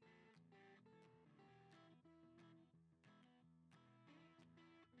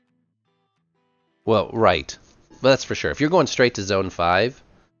 Well, right. But that's for sure. If you're going straight to Zone 5,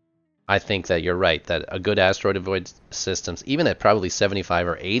 I think that you're right, that a good asteroid avoid systems, even at probably 75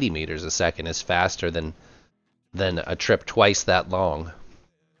 or 80 meters a second, is faster than a trip twice that long.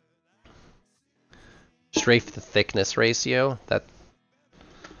 Strafe to thickness ratio, that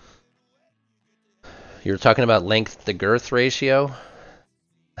you're talking about length to girth ratio?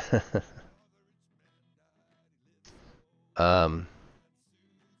 um,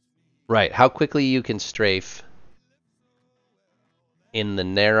 right, how quickly you can strafe in the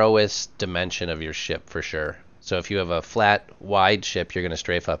narrowest dimension of your ship, for sure. So if you have a flat, wide ship, you're going to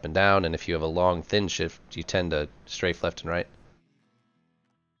strafe up and down, and if you have a long, thin ship, you tend to strafe left and right.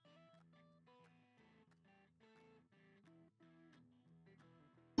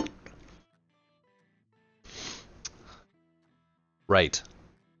 Right.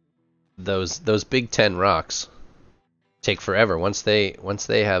 Those Big Ten rocks take forever. Once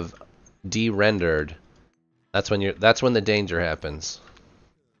they have de-rendered, that's when the danger happens.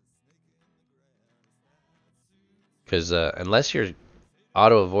 Because unless your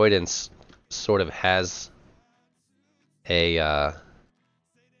auto avoidance sort of has a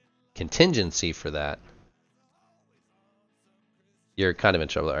contingency for that, you're kind of in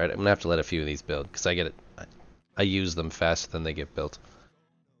trouble. All right, I'm gonna have to let a few of these build because I get it. I use them faster than they get built.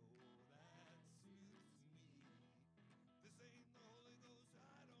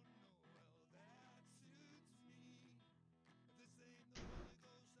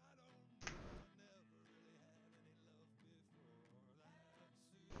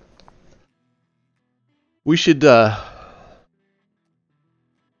 We should uh,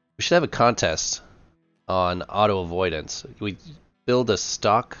 we should have a contest on auto avoidance. We build a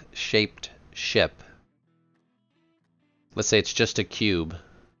stock shaped ship. Let's say it's just a cube.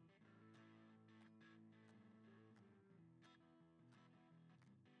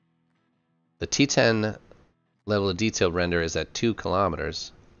 The T10 level of detail render is at 2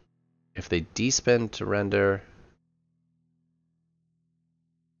 kilometers. If they despend to render,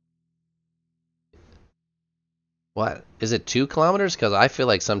 what is it, 2 kilometers? Because I feel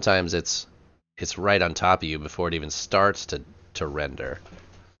like sometimes it's right on top of you before it even starts to render.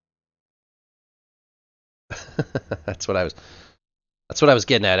 That's what I was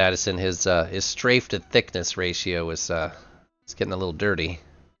getting at, Addison. His strafe to thickness ratio was it's getting a little dirty.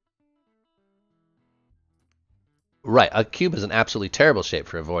 Right, a cube is an absolutely terrible shape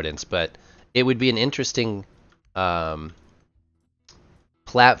for avoidance, but it would be an interesting um,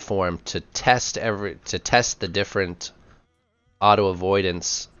 platform to test the different auto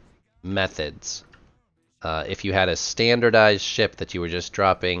avoidance methods. If you had a standardized ship that you were just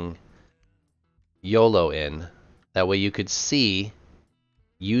dropping YOLO in, that way you could see,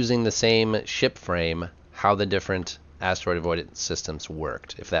 using the same ship frame, how the different asteroid avoidance systems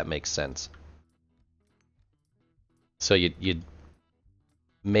worked, if that makes sense. So you'd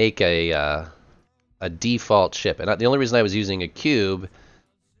make a default ship, and the only reason I was using a cube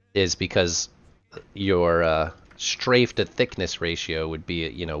is because your strafe to thickness ratio would be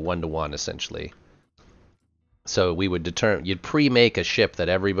 1-to-1 essentially. So we would you'd pre-make a ship that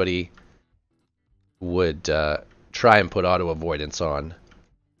everybody would try and put auto avoidance on.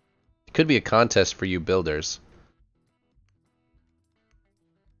 It could be a contest for you builders.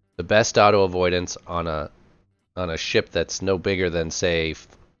 The best auto avoidance on a ship that's no bigger than, say,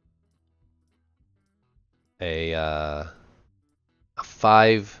 a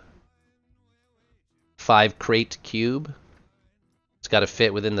five crate cube. It's got to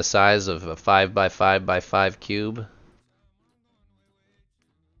fit within the size of a 5x5x5 cube,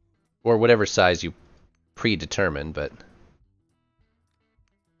 or whatever size you predetermine, but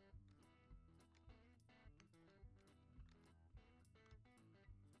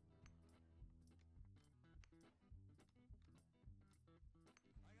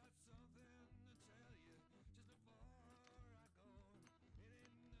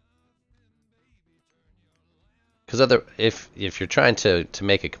because if you're trying to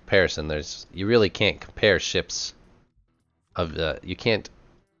make a comparison, you really can't compare ships you can't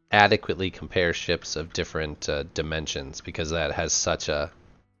adequately compare ships of different dimensions, because that has such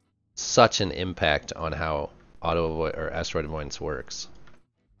an impact on how auto avoid or asteroid avoidance works.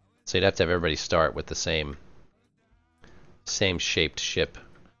 So you'd have to have everybody start with the same shaped ship.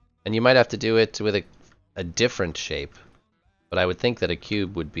 And you might have to do it with a different shape. But I would think that a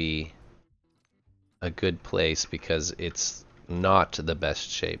cube would be a good place because it's not the best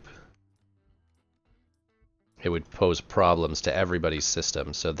shape. It would pose problems to everybody's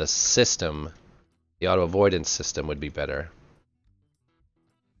system. So the system, the auto avoidance system, would be better.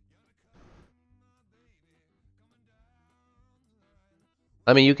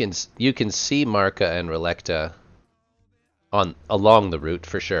 I mean, you can see Marca and Relecta along the route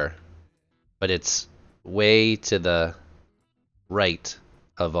for sure, but it's way to the right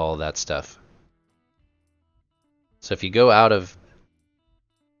of all that stuff. So if you go out of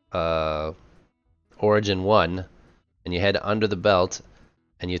Origin 1 and you head under the belt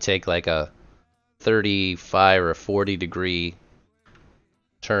and you take like a 35 or 40 degree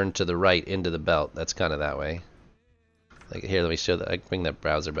turn to the right into the belt, that's kind of that way. Like here, let me show that. I can bring that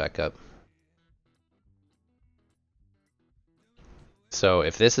browser back up. So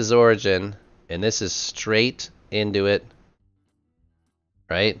if this is Origin and this is straight into it,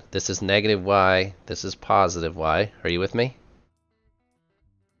 right? This is negative y, this is positive y. Are you with me?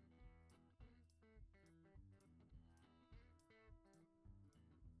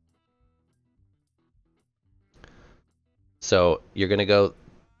 So you're gonna go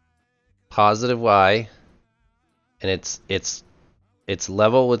positive y, and it's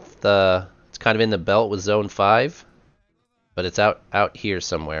level with the, it's kind of in the belt with zone 5, but it's out here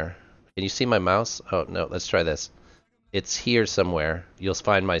somewhere. Can you see my mouse? Oh no, let's try this. It's here somewhere. You'll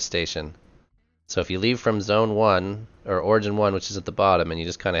find my station. So if you leave from zone 1 or origin 1, which is at the bottom, and you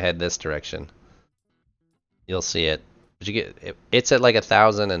just kind of head this direction, you'll see it. But you get it's at like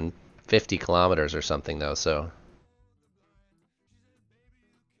 1,050 kilometers or something though, so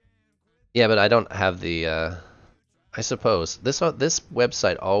yeah, but I don't have the I suppose this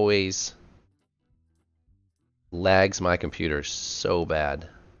website always lags my computer so bad.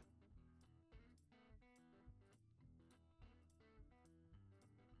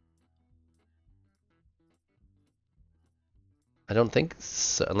 I don't think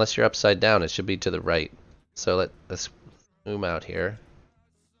so, unless you're upside down, it should be to the right. So let's zoom out here.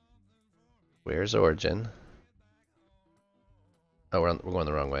 Where's Origin? Oh, we're going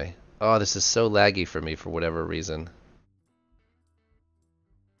the wrong way. Oh, this is so laggy for me for whatever reason.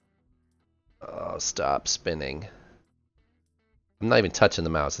 Oh, stop spinning. I'm not even touching the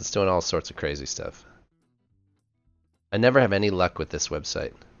mouse. It's doing all sorts of crazy stuff. I never have any luck with this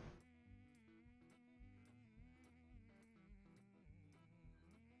website.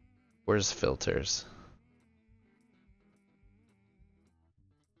 Where's filters?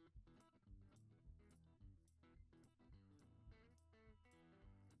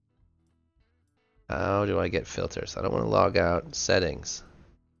 How do I get filters? I don't want to log out. Settings.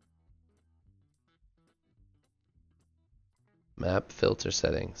 Map filter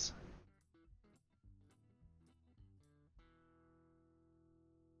settings.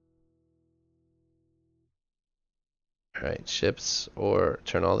 Alright, ships or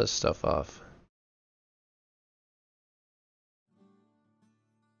turn all this stuff off.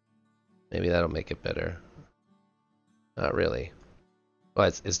 Maybe that'll make it better. Not really. Well,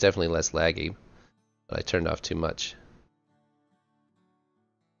 it's definitely less laggy, but I turned off too much.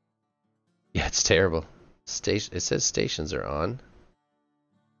 Yeah, it's terrible. It says stations are on.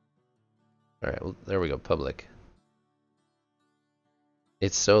 Alright, well, there we go, public.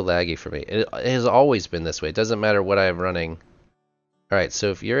 It's so laggy for me. It has always been this way. It doesn't matter what I'm running. Alright,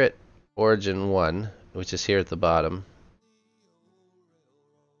 so if you're at Origin 1, which is here at the bottom,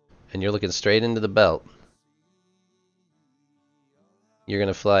 and you're looking straight into the belt, you're going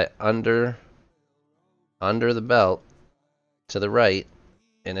to fly under the belt to the right,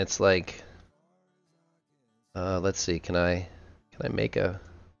 and it's like, let's see, can I make a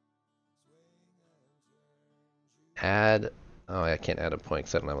add? Oh, I can't add a point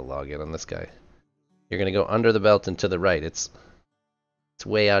because I don't have a login on this guy. You're going to go under the belt and to the right. It's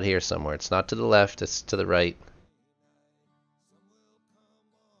way out here somewhere. It's not to the left, it's to the right.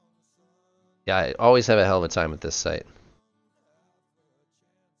 Yeah, I always have a hell of a time with this site.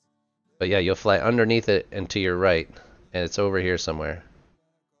 But yeah, you'll fly underneath it and to your right, and it's over here somewhere.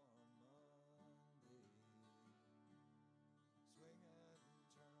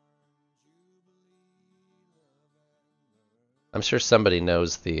 I'm sure somebody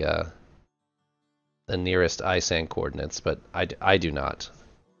knows the nearest ISAN coordinates, but I do not.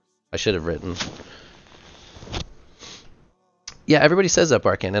 I should have written. Yeah, everybody says up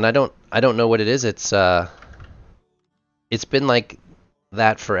Arcane, and I don't know what it is. It's been like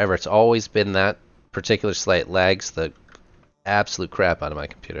that forever. It's always been that particular site lags the absolute crap out of my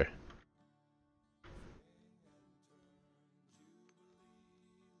computer.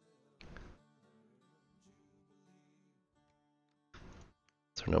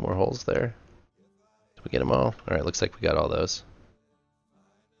 Is there no more holes there? Did we get them all? Alright, looks like we got all those.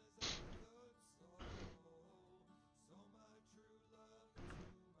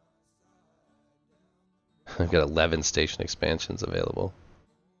 I've got 11 station expansions available.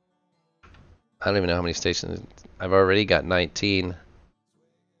 I don't even know how many stations. I've already got 19.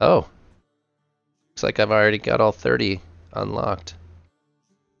 Oh! Looks like I've already got all 30 unlocked.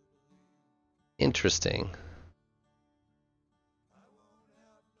 Interesting.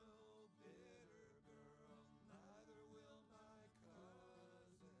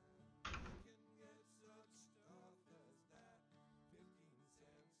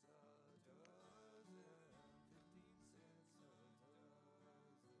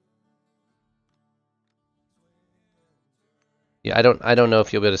 Yeah, I don't know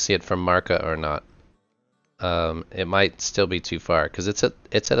if you'll be able to see it from Marca or not. It might still be too far because it's at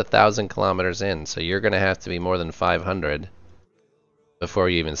 1,000 kilometers in, so you're gonna have to be more than 500 before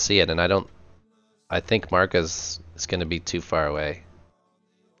you even see it. And I think Marca's is gonna be too far away.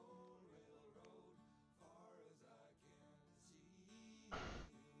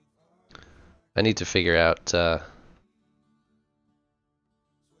 I need to figure out. I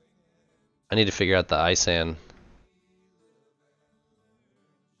need to figure out the ISAN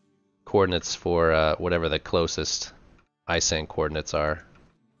coordinates for whatever the closest ISAN coordinates are.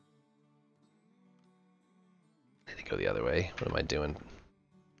 I need to go the other way. What am I doing?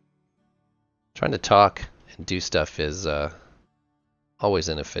 Trying to talk and do stuff is always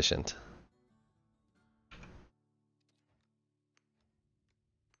inefficient.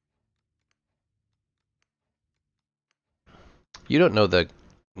 You don't know the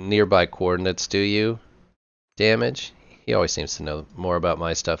nearby coordinates, do you? Damage? He always seems to know more about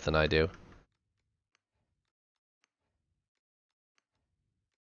my stuff than I do.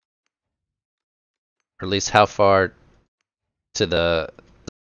 Or at least how far to the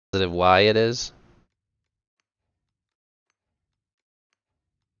positive Y it is.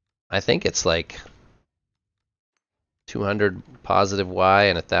 I think it's like 200 positive Y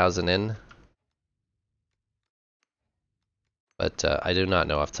and 1,000 in. But I do not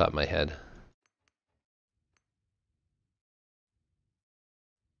know off the top of my head.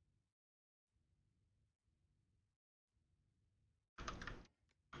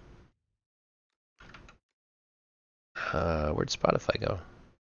 Where'd Spotify go?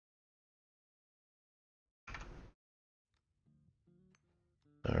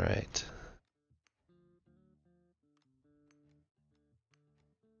 All right.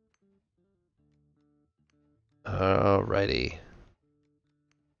 Alrighty.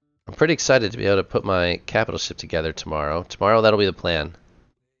 I'm pretty excited to be able to put my capital ship together tomorrow. Tomorrow, that'll be the plan.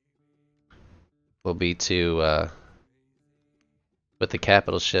 Will be to put the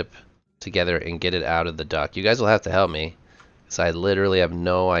capital ship together and get it out of the dock. You guys will have to help me, because I literally have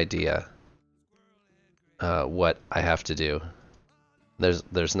no idea what I have to do.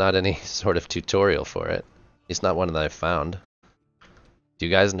 There's not any sort of tutorial for it. It's not one that I've found. Do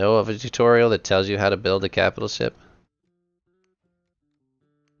you guys know of a tutorial that tells you how to build a capital ship?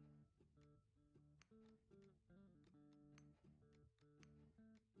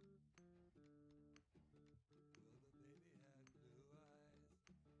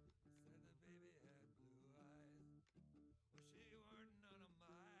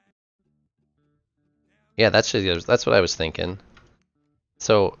 Yeah, that's what I was thinking.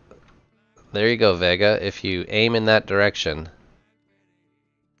 So there you go, Vega. If you aim in that direction,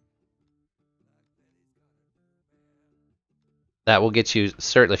 that will get you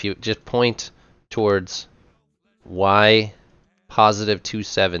certainly. If you just point towards Y positive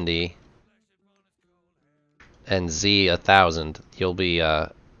 270 and Z 1,000, you'll be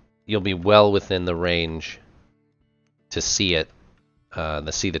well within the range to see it,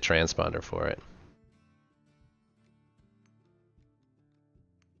 see the transponder for it.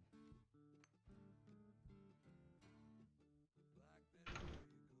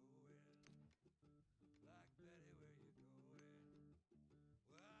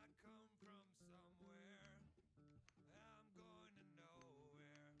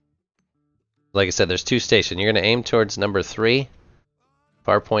 Like I said, there's two stations. You're going to aim towards number 3,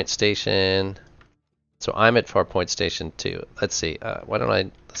 Farpoint Station. So I'm at Farpoint Station 2. Let's see.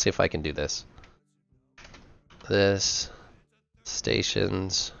 Let's see if I can do this. This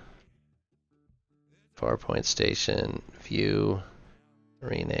stations, Farpoint Station, view,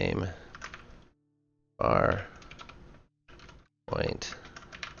 rename, Farpoint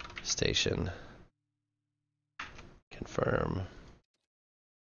Station. Confirm.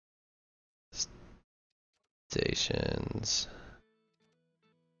 Stations.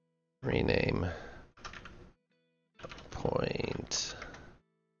 Rename. Point.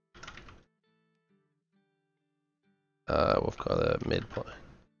 We'll call it midpoint.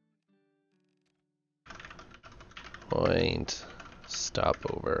 Point.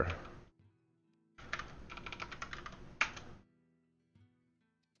 Stopover.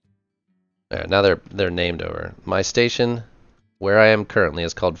 Now they're named over. My station, where I am currently,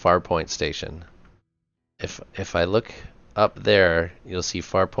 is called Farpoint Station. If I look up there, you'll see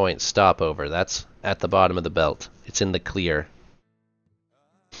Farpoint Stopover. That's at the bottom of the belt. It's in the clear.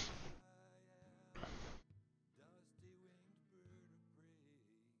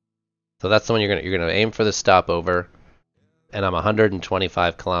 So that's the one you're gonna aim for the stopover, and I'm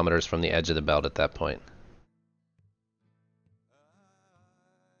 125 kilometers from the edge of the belt at that point.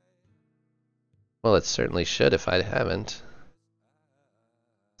 Well, it certainly should if I haven't.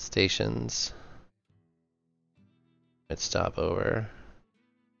 Stations. Let's stop over.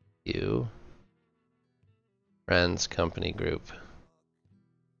 You. Friends, company group.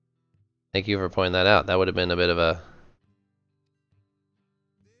 Thank you for pointing that out. That would have been a bit of a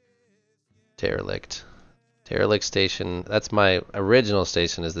derelict. Derelict station. That's my original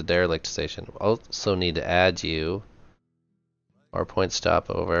station, is the derelict station. Also need to add you. Farpoint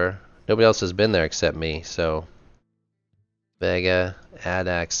stopover. Nobody else has been there except me, so Vega, add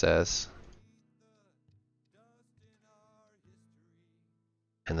access.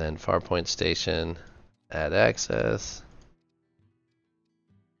 And then Farpoint station, add access.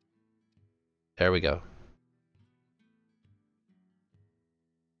 There we go.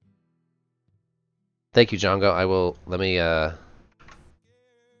 Thank you, Django. I will, let me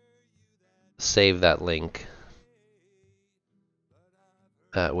save that link.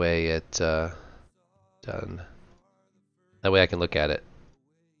 That way it done. That way I can look at it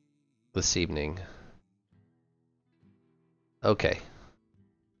this evening. Okay.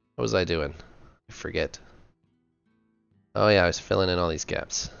 What was I doing? I forget. Oh yeah, I was filling in all these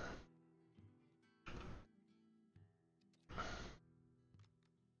gaps.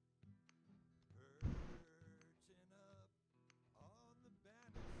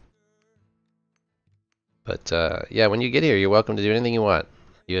 But yeah, when you get here, you're welcome to do anything you want.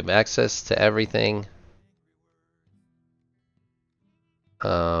 You have access to everything.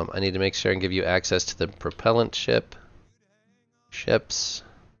 I need to make sure and give you access to the propellant ship. Ships.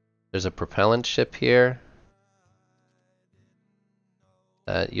 There's a propellant ship here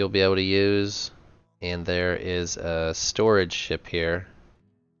that you'll be able to use. And there is a storage ship here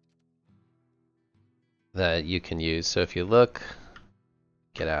that you can use. So if you look,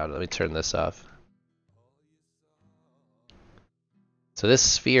 get out, let me turn this off. So this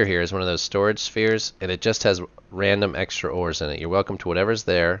sphere here is one of those storage spheres, and it just has random extra ores in it. You're welcome to whatever's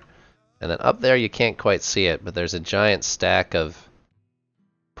there. And then up there you can't quite see it, but there's a giant stack of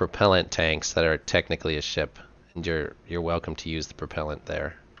propellant tanks that are technically a ship, and you're welcome to use the propellant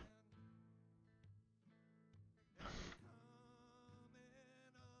there.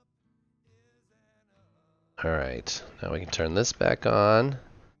 Alright, now we can turn this back on.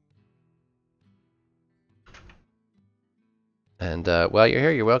 And while you're here,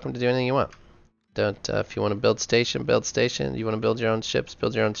 you're welcome to do anything you want. Don't if you want to build station, build station. You want to build your own ships,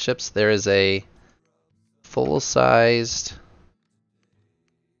 build your own ships. There is a full-sized,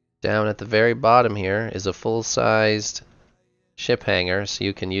 down at the very bottom here is a full-sized ship hangar, so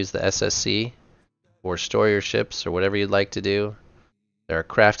you can use the SSC or store your ships or whatever you'd like to do. There are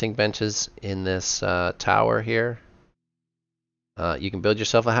crafting benches in this tower here. You can build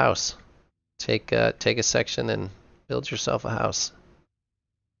yourself a house. Take a section and build yourself a house.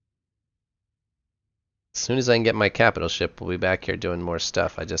 As soon as I can get my capital ship, we'll be back here doing more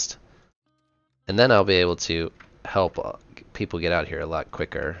stuff. And then I'll be able to help people get out here a lot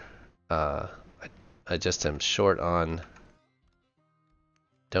quicker. I just am short on.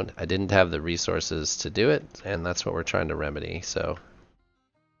 I didn't have the resources to do it, and that's what we're trying to remedy. So,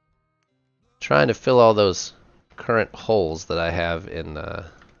 trying to fill all those current holes that I have in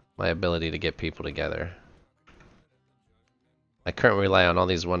my ability to get people together. I currently rely on all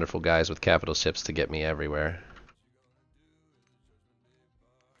these wonderful guys with capital ships to get me everywhere.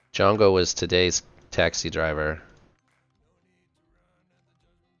 Django was today's taxi driver,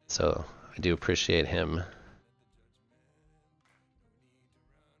 so I do appreciate him.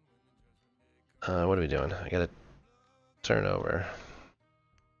 What are we doing? I gotta turn over.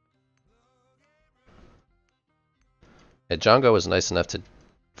 Yeah, Django was nice enough to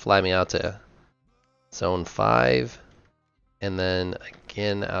fly me out to Zone 5. And then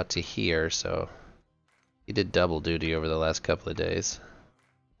again out to here, so He did double duty over the last couple of days.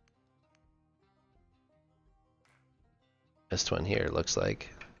 This one here looks like.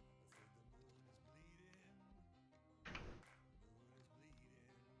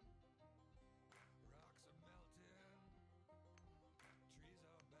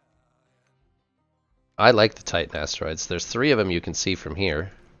 I like the Titan asteroids. There's 3 of them you can see from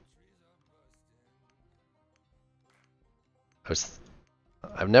here.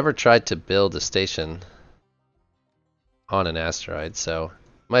 I've never tried to build a station on an asteroid, so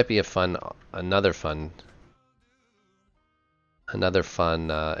it might be another fun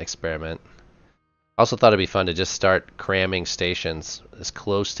experiment. Also thought it'd be fun to just start cramming stations as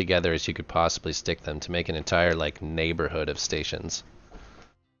close together as you could possibly stick them to make an entire like neighborhood of stations.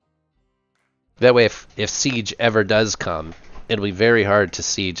 That way, if siege ever does come, it'll be very hard to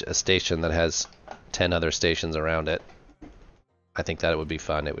siege a station that has 10 other stations around it. I think that it would be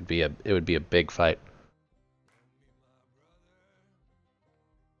fun. It would be a big fight.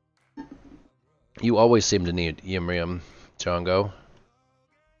 You always seem to need Yimrium, Jongo.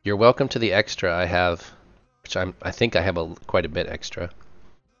 You're welcome to the extra I have, which I think I have quite a bit extra.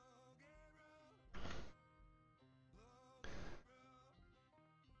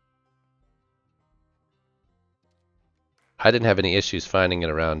 I didn't have any issues finding it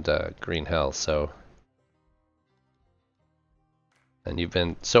around Green Hell, so. And you've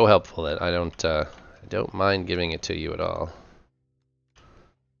been so helpful that I don't mind giving it to you at all.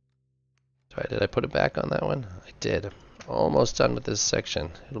 Did I put it back on that one? I did. I'm almost done with this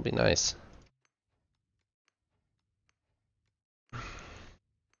section. It'll be nice.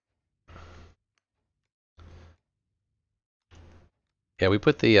 Yeah, we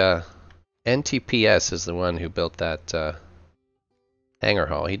put the NTPS is the one who built that hangar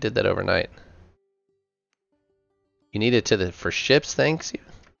hall. He did that overnight. You need it for ships, thanks?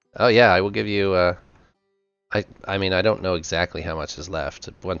 Oh yeah, I will give you I mean, I don't know exactly how much is left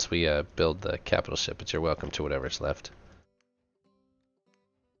once we build the capital ship, but you're welcome to whatever's left.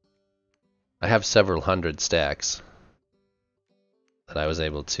 I have several hundred stacks that I was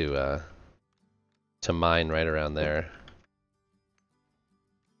able to mine right around there.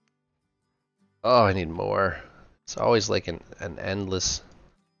 Oh, I need more. It's always like an endless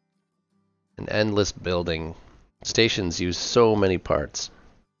building. Stations use so many parts.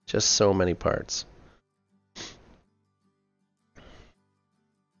 Just so many parts.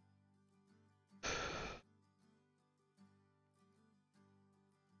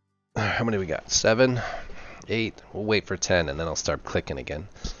 How many we got? 7, 8. We'll wait for 10 and then I'll start clicking again.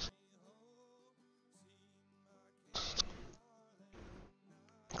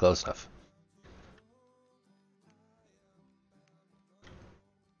 Close enough.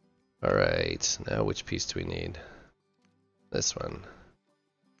 Alright, now which piece do we need? This one.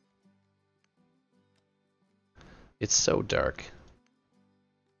 It's so dark.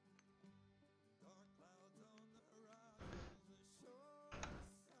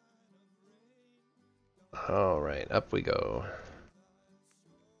 Alright, up we go.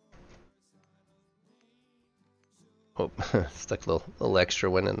 Oh, stuck a little extra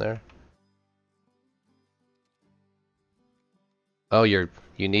one in there. Oh, you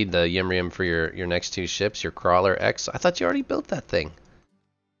need the Yimrium for your next 2 ships, your Crawler X. I thought you already built that thing.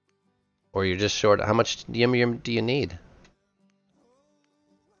 Or you're just short. How much Yimrium do you need?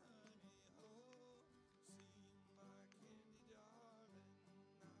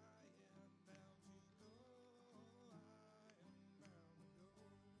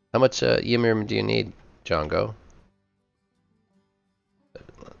 How much Yimrium do you need, Jongo?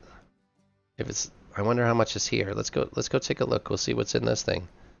 If it's, I wonder how much is here. Let's go take a look. We'll see what's in this thing.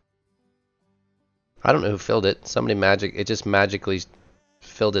 I don't know who filled it. It just magically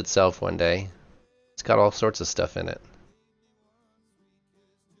filled itself one day. It's got all sorts of stuff in it.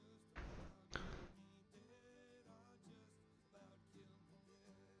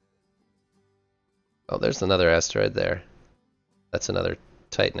 Oh, there's another asteroid there. That's another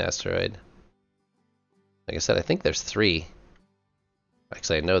Titan asteroid. Like I said, I think there's 3.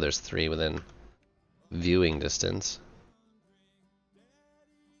 Actually, I know there's 3 within viewing distance.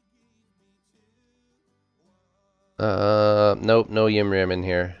 Nope, no Yimrium in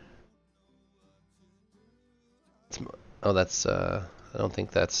here. Oh, that's, I don't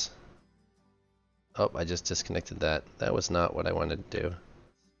think that's... Oh, I just disconnected that. That was not what I wanted to do.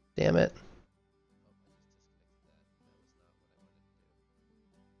 Damn it.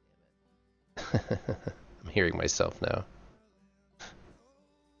 I'm hearing myself now.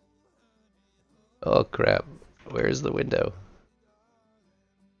 Oh crap. Where's the window?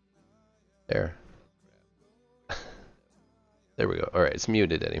 There. There we go. Alright, it's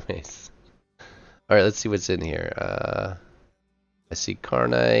muted anyways. All right, let's see what's in here. I see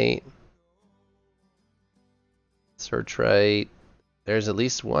Carnite, Searchlight. There's at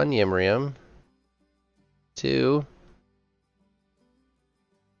least one Yimrium. Two.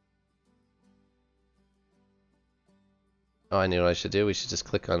 Oh, I knew what I should do. We should just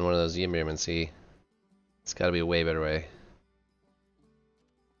click on one of those Yimrium and see. It's got to be a way better way.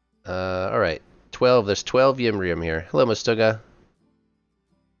 All right. 12. There's 12 Yimrium here. Hello, Mustuga.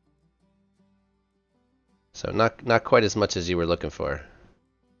 So not quite as much as you were looking for.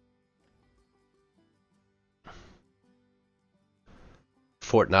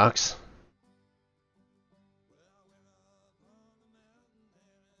 Fort Knox.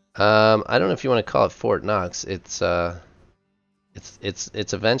 I don't know if you want to call it Fort Knox. It's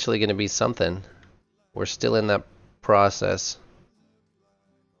eventually going to be something. We're still in that process.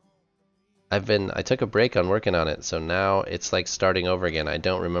 I took a break on working on it, so now it's like starting over again. I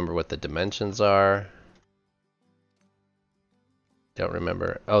don't remember what the dimensions are. Don't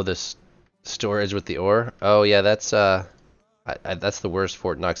remember. Oh, this storage with the ore. Oh yeah, that's that's the worst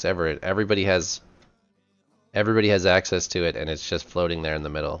Fort Knox ever. Everybody has access to it, and it's just floating there in the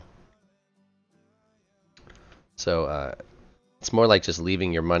middle. So it's more like just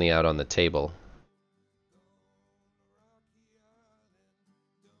leaving your money out on the table.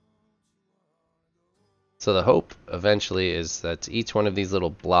 So the hope eventually is that each one of these little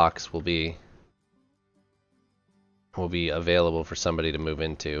blocks will be available for somebody to move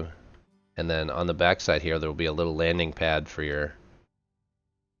into. And then on the backside here, there will be a little landing pad for your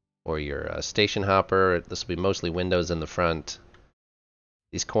station hopper. This will be mostly windows in the front.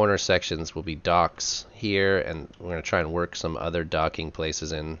 These corner sections will be docks here, and we're going to try and work some other docking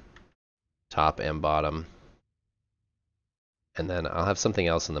places in top and bottom. And then I'll have something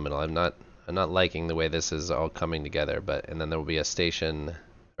else in the middle. I'm not liking the way this is all coming together, and then there will be a station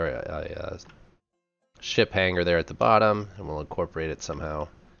or a ship hangar there at the bottom, and we'll incorporate it somehow.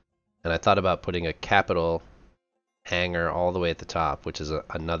 And I thought about putting a capital hangar all the way at the top, which is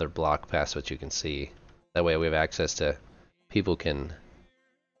another block past what you can see. That way we have access to people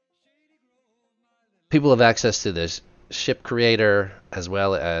have access to this ship creator as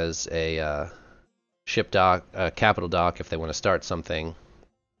well as a ship dock, capital dock if they want to start something.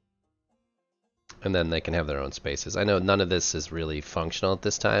 And then they can have their own spaces. I know none of this is really functional at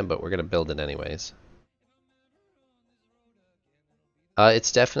this time, but we're going to build it anyways.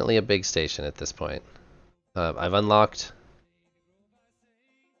 It's definitely a big station at this point. I've unlocked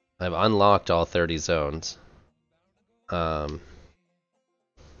all 30 zones. I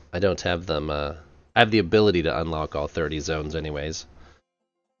don't have them. I have the ability to unlock all 30 zones anyways.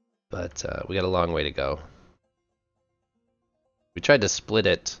 But we got a long way to go. We tried to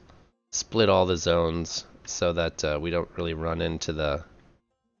split all the zones so that we don't really run into the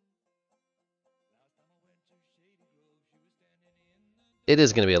It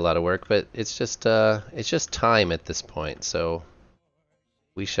is going to be a lot of work, but it's just time at this point. So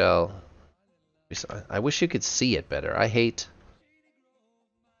we shall. I wish you could see it better. I hate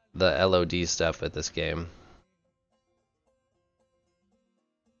the LOD stuff at this game.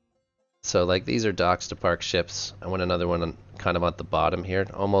 So like these are docks to park ships. I want another one kind of at the bottom here,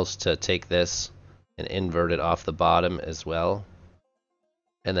 almost to take this and invert it off the bottom as well,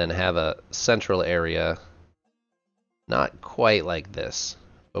 and then have a central area. Not quite like this,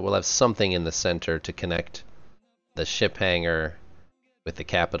 but we'll have something in the center to connect the ship hangar with the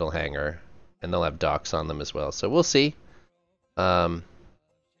capital hangar, and they'll have docks on them as well. So we'll see. I've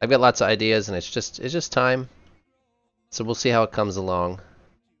got lots of ideas, and it's just time. So we'll see how it comes along.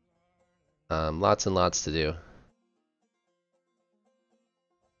 Lots and lots to do.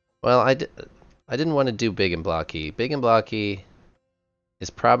 Well, I didn't want to do big and blocky. Big and blocky is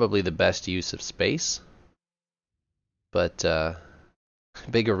probably the best use of space. But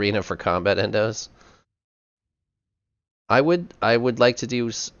big arena for combat endos. I would like to do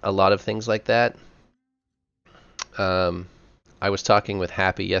a lot of things like that. I was talking with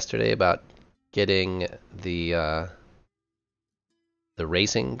Happy yesterday about getting the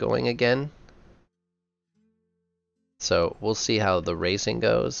racing going again. So we'll see how the racing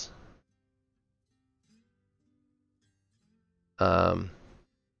goes. All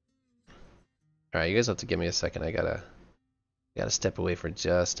right, you guys have to give me a second. I gotta step away for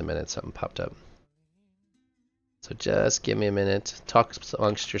just a minute. Something popped up. So just give me a minute. Talk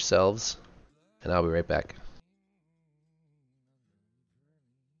amongst yourselves, and I'll be right back.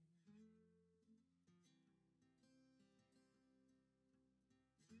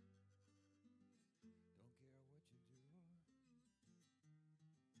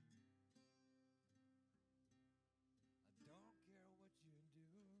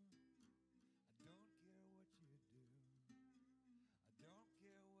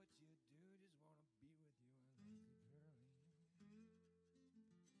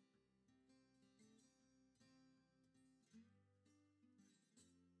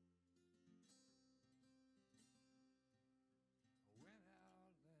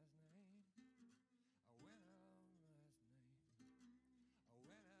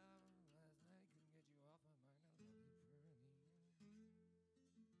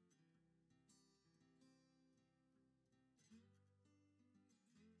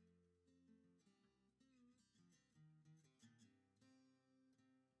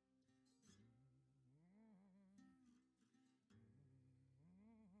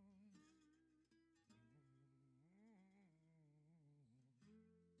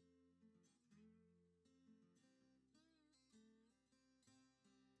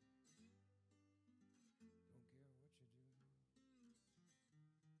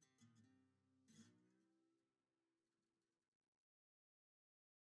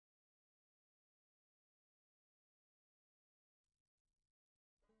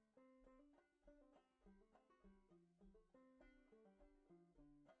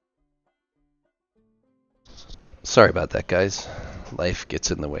 Sorry about that, guys. Life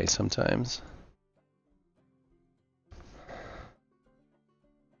gets in the way sometimes.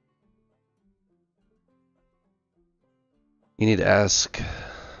 You need to ask,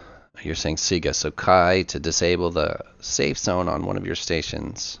 you're saying Siga, so Kai to disable the safe zone on one of your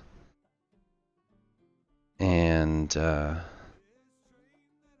stations. And, oh,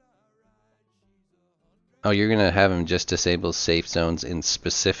 you're going to have him just disable safe zones in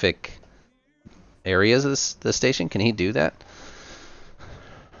specific areas of the station? Can he do that?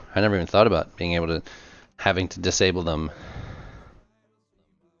 I never even thought about being able to, having to disable them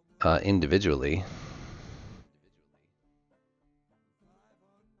individually.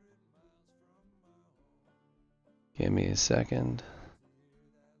 Give me a second.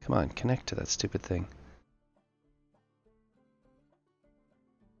 Come on, connect to that stupid thing.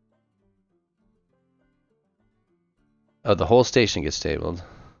 Oh, the whole station gets disabled.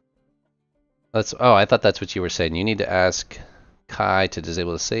 Oh, I thought that's what you were saying. You need to ask Kai to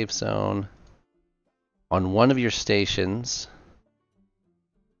disable the safe zone on one of your stations.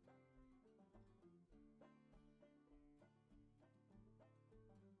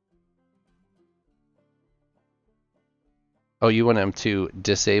 Oh, you want him to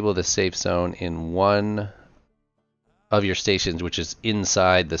disable the safe zone in one of your stations, which is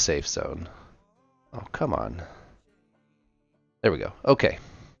inside the safe zone. Oh, come on. There we go. Okay.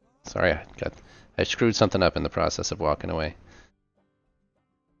 Sorry, I screwed something up in the process of walking away.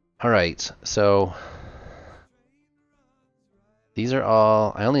 Alright, so these are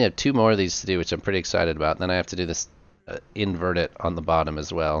all, I only have 2 more of these to do, which I'm pretty excited about. Then I have to do this invert it on the bottom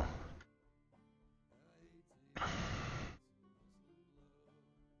as well.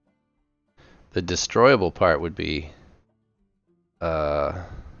 The destroyable part would be kind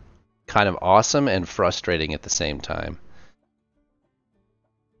of awesome and frustrating at the same time.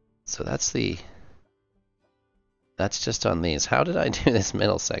 So that's just on these. How did I do this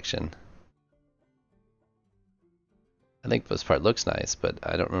middle section? I think this part looks nice, but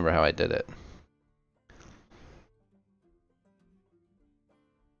I don't remember how I did it.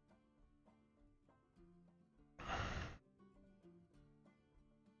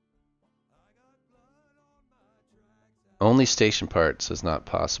 Only station parts is not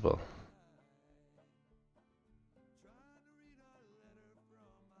possible.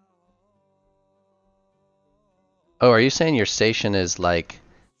 Oh, are you saying your station is like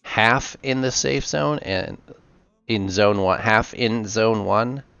half in the safe zone and in zone 1, half in zone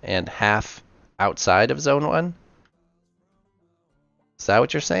 1 and half outside of zone 1? Is that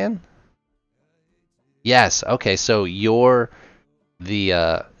what you're saying? Yes. Okay, so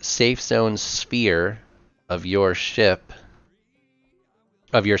the safe zone sphere of your ship,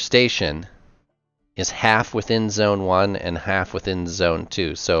 of your station, is half within zone 1 and half within zone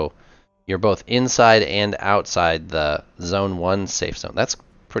 2. So you're both inside and outside the zone 1 safe zone. That's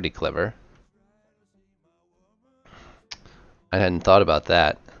pretty clever. I hadn't thought about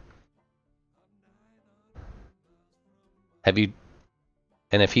that. Have you,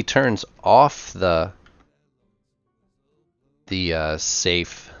 and if he turns off the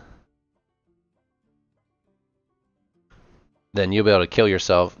safe, then you'll be able to kill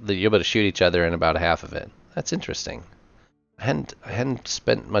yourself. You'll be able to shoot each other in about half of it. That's interesting. I hadn't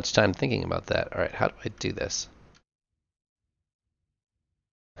spent much time thinking about that. All right, how do I do this?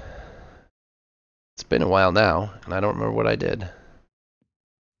 It's been a while now, and I don't remember what I did.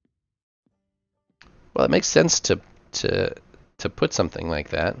 Well, it makes sense to put something like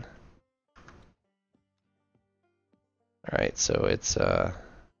that. All right, so it's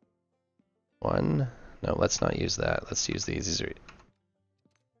 1. No, let's not use that. Let's use these. These are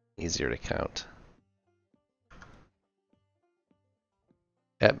easier to count.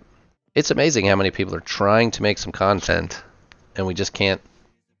 Yep. It's amazing how many people are trying to make some content, and we just can't.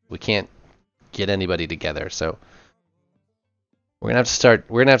 We can't get anybody together. So we're gonna have to start.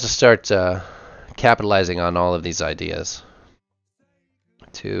 We're gonna have to start capitalizing on all of these ideas.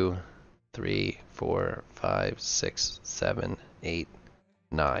 2, 3, 4, 5, 6, 7, 8,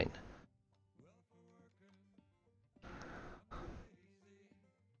 9.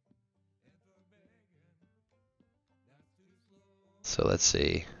 So let's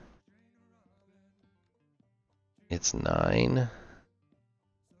see. It's 9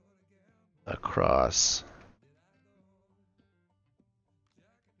 across.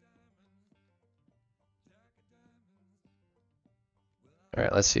 All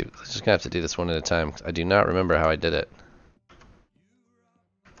right, let's see. We're just gonna have to do this one at a time. I do not remember how I did it.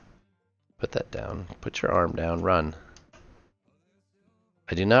 Put that down. Put your arm down. Run.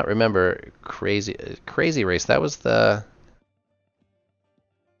 I do not remember Crazy Race. That was the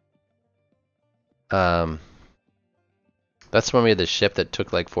That's when we had the ship that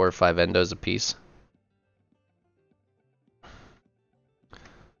took like 4 or 5 endos apiece.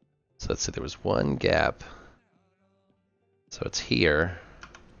 So let's see, there was one gap. So it's here.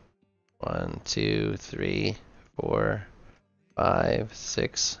 1, 2, 3, 4, 5,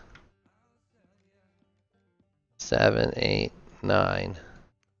 6, 7, 8, 9.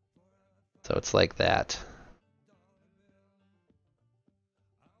 So it's like that.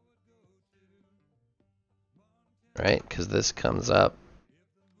 Right? Because this comes up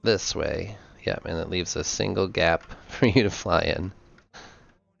this way. Yep, and it leaves a single gap for you to fly in.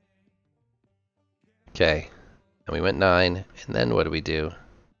 Okay. And we went 9. And then what do we do?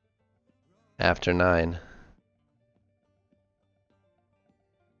 After 9.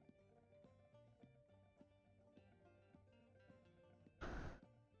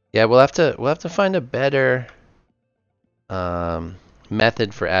 Yeah, we'll have to find a better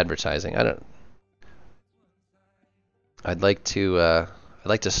method for advertising. I'd like to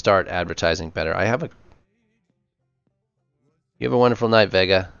start advertising better. You have a wonderful night,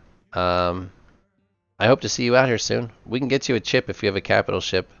 Vega. I hope to see you out here soon. We can get you a chip if you have a capital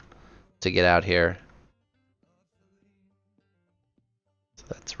ship to get out here. So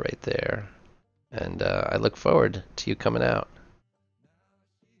that's right there. And I look forward to you coming out.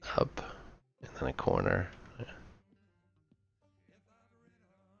 Up and then a corner.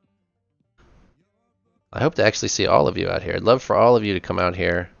 I hope to actually see all of you out here. I'd love for all of you to come out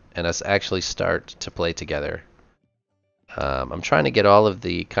here and us actually start to play together. I'm trying to get all of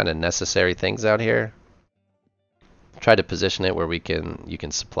the kind of necessary things out here. Try to position it where you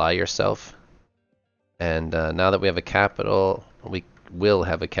can supply yourself. And now that we have a capital, we will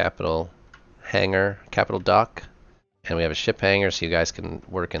have a capital hangar, capital dock, and we have a ship hangar, so you guys can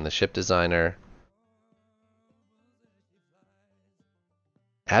work in the ship designer.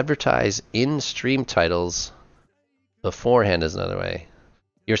 Advertise in stream titles beforehand is another way.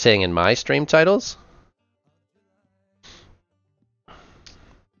 You're saying in my stream titles?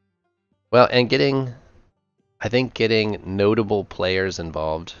 Well, and I think getting notable players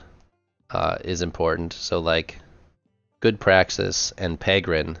involved is important. So like Good Praxis and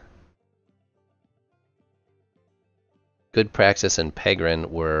Pegrin. Good Praxis and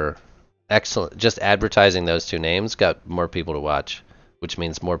Pegrin were excellent. Just advertising those two names got more people to watch, which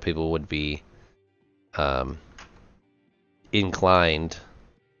means more people would be inclined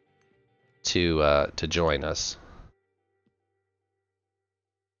to join us.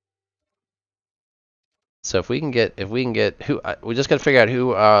 So if we can get who we just got to figure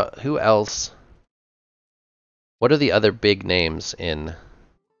out who else. What are the other big names in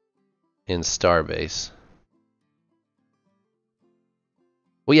Starbase?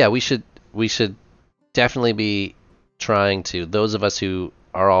 Well, yeah, we should definitely be trying to, those of us who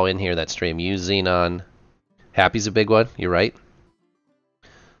are all in here that stream, use Xenon. Happy's a big one, you're right.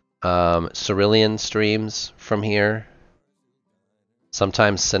 Cerulean streams from here.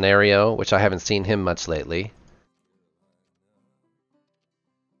 Sometimes Scenario, which I haven't seen him much lately.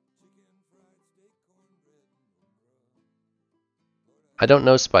 I don't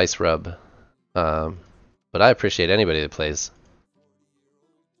know Spice Rub, but I appreciate anybody that plays.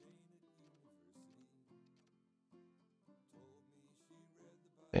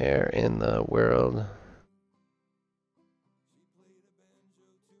 Where in the world?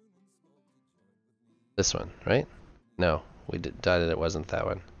 This one, right? No, we decided it wasn't that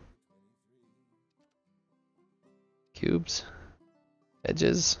one. Cubes?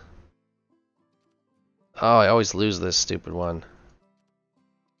 Edges? Oh, I always lose this stupid one.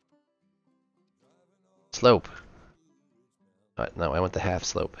 Slope. No, I want the half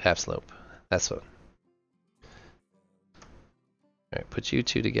slope. Half slope. That's one. Alright, put you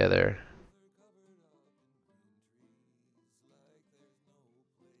two together.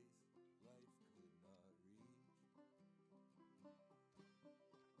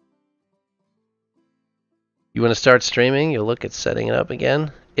 You want to start streaming? You'll look at setting it up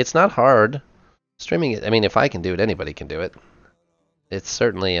again. It's not hard. Streaming it, I mean, if I can do it, anybody can do it. It's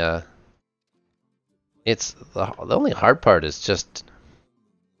certainly it's the only hard part is just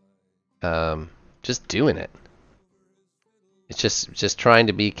doing it. It's just trying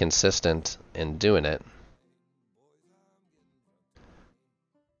to be consistent in doing it.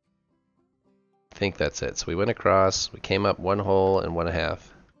 I think that's it. So we went across, we came up 1 hole and 1.5.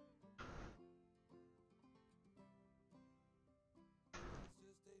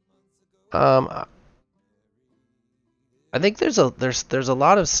 I think there's a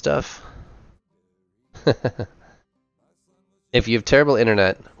lot of stuff. If you have terrible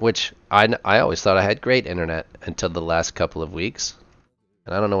internet, which I always thought I had great internet until the last couple of weeks,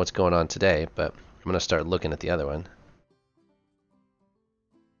 and I don't know what's going on today, but I'm gonna start looking at the other one.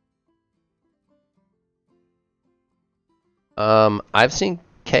 I've seen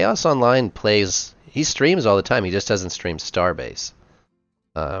Chaos Online plays. He streams all the time. He just doesn't stream Starbase.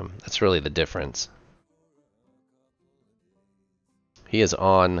 That's really the difference. He is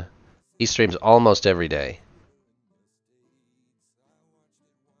on. He streams almost every day.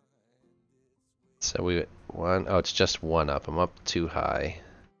 So we one. Oh, it's just one up. I'm up too high.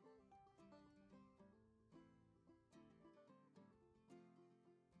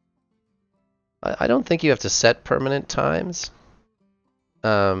 I don't think you have to set permanent times.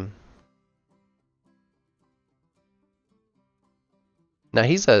 Um, Now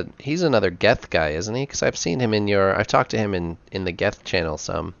he's another Geth guy, isn't he? Because I've seen him in your. I've talked to him in the Geth channel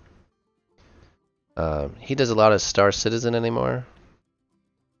some. He does a lot of Star Citizen anymore.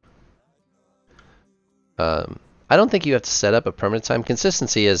 I don't think you have to set up a permanent time.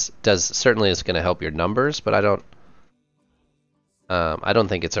 Consistency certainly is going to help your numbers, but I don't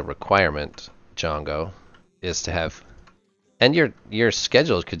think it's a requirement. Django is to have, and your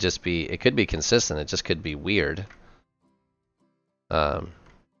schedule could just be. It could be consistent. It just could be weird. There's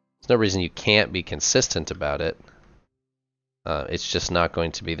no reason you can't be consistent about it. It's just not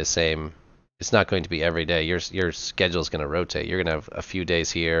going to be the same. It's not going to be every day. Your schedule is going to rotate. You're going to have a few days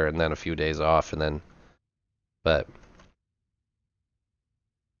here and then a few days off, and then. But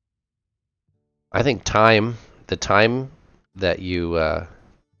I think the time that you,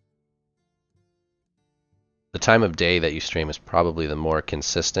 the time of day that you stream is probably the more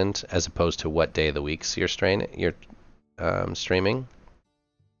consistent, as opposed to what day of the weeks you're streaming. You're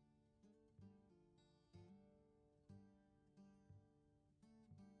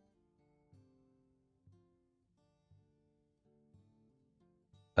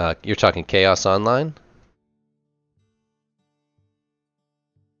talking Chaos Online?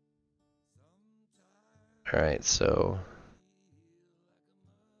 Alright, so...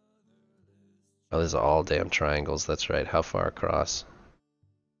 Oh, this is all damn triangles, that's right. How far across?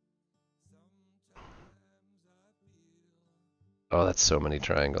 Oh, that's so many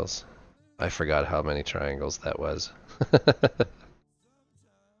triangles. I forgot how many triangles that was.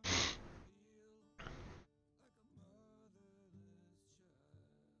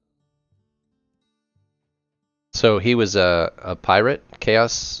 So he was a pirate?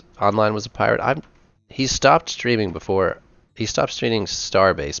 Chaos Online was a pirate? He stopped streaming before... He stopped streaming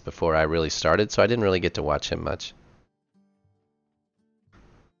Starbase before I really started, so I didn't really get to watch him much.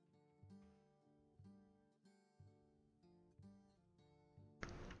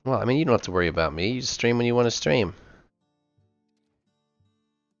 Well, I mean, you don't have to worry about me. You just stream when you want to stream.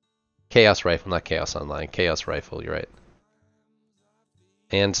 Chaos Rifle, not Chaos Online. Chaos Rifle, you're right.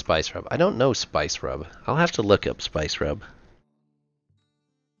 And Spice Rub. I don't know Spice Rub. I'll have to look up Spice Rub.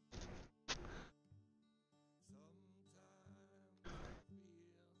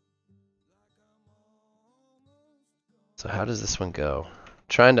 So how does this one go?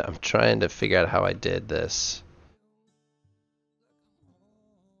 I'm trying to figure out how I did this.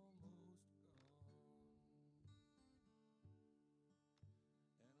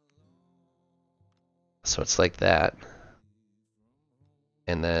 So it's like that.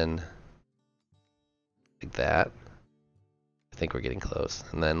 And then like that. I think we're getting close.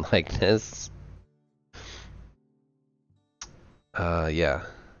 And then like this. Yeah.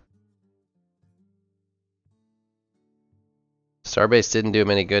 Starbase didn't do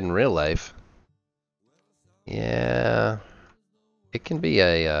him any good in real life. Yeah. It can be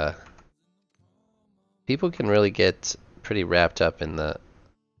people can really get pretty wrapped up in the,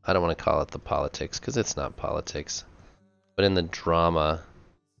 I don't want to call it the politics, because it's not politics, but in the drama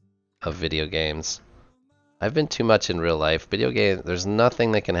of video games. I've been too much in real life. Video games, there's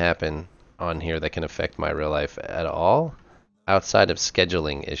nothing that can happen on here that can affect my real life at all, outside of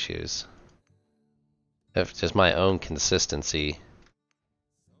scheduling issues. If just my own consistency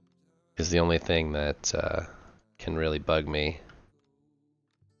is the only thing that can really bug me.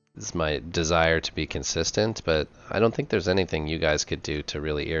 It's my desire to be consistent, but I don't think there's anything you guys could do to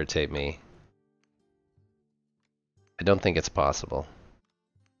really irritate me. I don't think it's possible.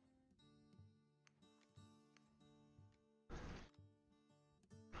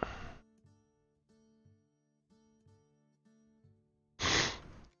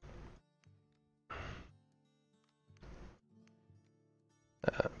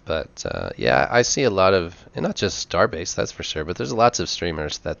 Yeah, I see a lot of, and not just Starbase, that's for sure, but there's lots of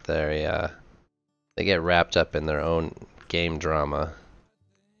streamers that they get wrapped up in their own game drama,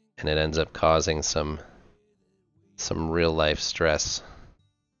 and it ends up causing some real life stress.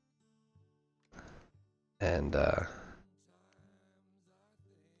 And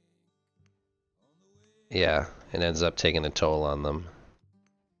yeah, it ends up taking a toll on them.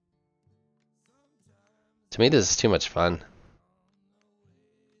 To me, this is too much fun.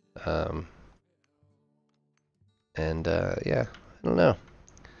 Um, yeah, I don't know.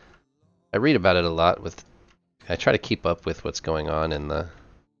 I read about it a lot. I try to keep up with what's going on in the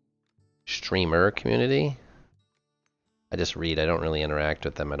streamer community. I just read. I don't really interact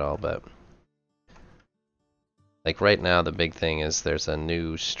with them at all, but like right now the big thing is there's a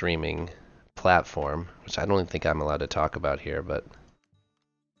new streaming platform, which I don't even think I'm allowed to talk about here, but I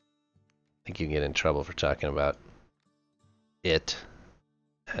think you get in trouble for talking about it.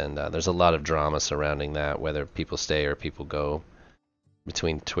 And there's a lot of drama surrounding that, whether people stay or people go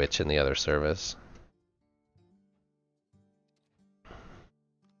between Twitch and the other service.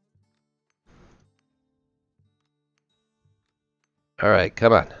 Alright,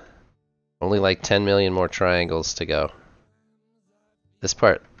 come on. Only like 10 million more triangles to go. This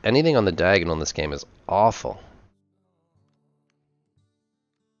part, anything on the diagonal in this game is awful.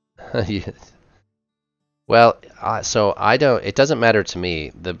 Well, so I don't, it doesn't matter to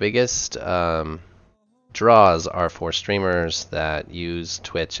me. The biggest draws are for streamers that use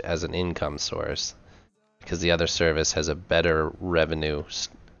Twitch as an income source, because the other service has a better revenue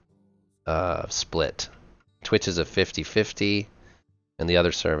split. Twitch is a 50-50, and the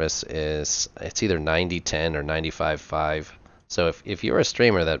other service is, it's either 90-10 or 95-5. So if you're a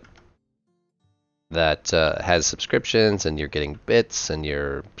streamer that has subscriptions and you're getting bits and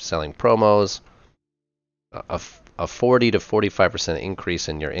you're selling promos, a 40 to 45% increase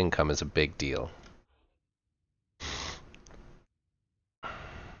in your income is a big deal.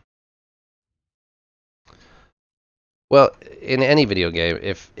 Well, in any video game,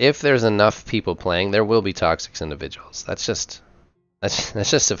 if there's enough people playing, there will be toxic individuals. That's just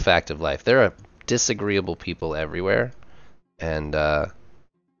a fact of life. There are disagreeable people everywhere, and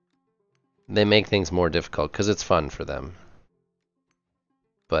they make things more difficult because it's fun for them.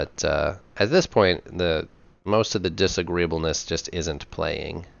 But at this point, most of the disagreeableness just isn't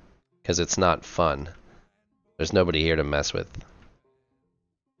playing because it's not fun. There's nobody here to mess with.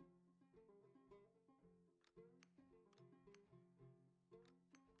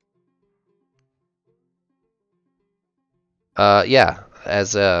 Yeah,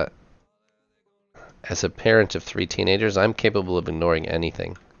 as a parent of 3 teenagers, I'm capable of ignoring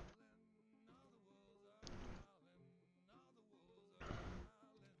anything.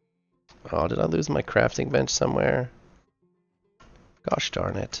 Oh, did I lose my crafting bench somewhere? Gosh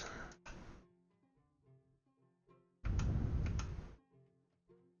darn it.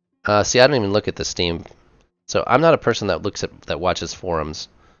 See, I don't even look at the Steam. So I'm not a person that watches forums.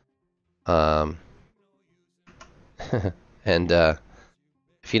 And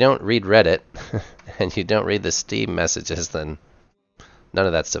if you don't read Reddit and you don't read the Steam messages, then none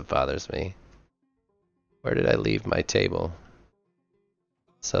of that stuff bothers me. Where did I leave my table?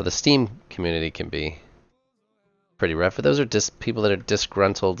 So the Steam community can be pretty rough, but those are just people that are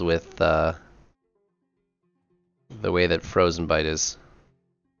disgruntled with the way that Frozen Byte is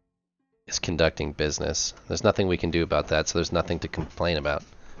conducting business. There's nothing we can do about that, so there's nothing to complain about.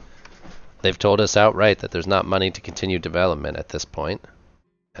 They've told us outright that there's not money to continue development at this point,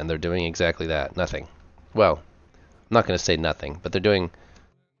 and they're doing exactly that. Nothing. Well, I'm not going to say nothing, but they're doing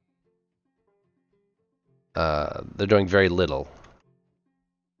very little.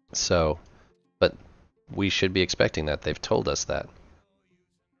 So, but we should be expecting that. They've told us that.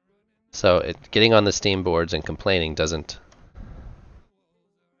 So getting on the Steam boards and complaining doesn't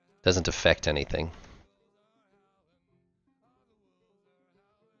affect anything.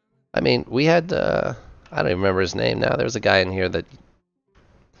 I mean, we had I don't even remember his name now. There was a guy in here that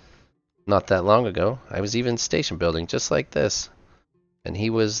not that long ago, I was even station building just like this, and he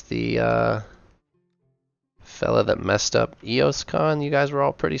was the fella that messed up EOSCon. You guys were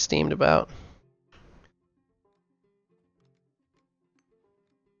all pretty steamed about.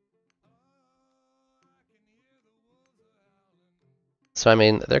 So I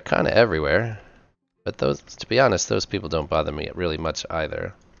mean, they're kind of everywhere, but those, to be honest, those people don't bother me really much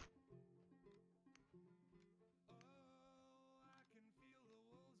either.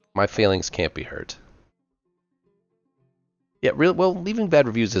 My feelings can't be hurt. Yeah, well, leaving bad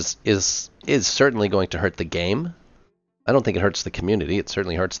reviews is certainly going to hurt the game. I don't think it hurts the community. It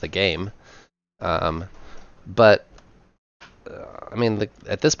certainly hurts the game. But I mean,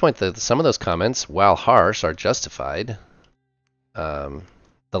 at this point, some of those comments, while harsh, are justified. The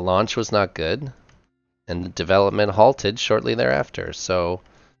launch was not good, and the development halted shortly thereafter. So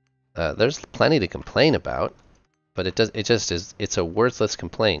there's plenty to complain about, but it's a worthless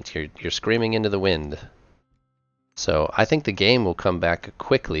complaint. You're screaming into the wind. So I think the game will come back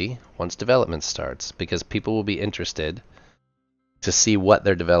quickly once development starts, because people will be interested to see what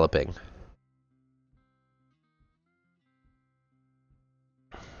they're developing.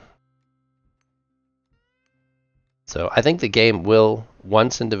 So I think the game will,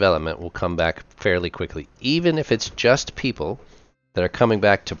 once in development, will come back fairly quickly, even if it's just people that are coming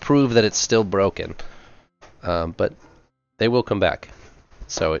back to prove that it's still broken. But they will come back.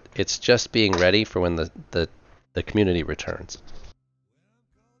 So it's just being ready for when the community returns.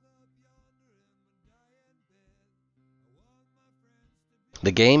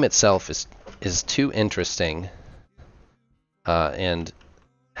 The game itself is too interesting and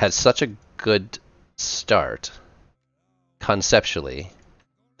has such a good start conceptually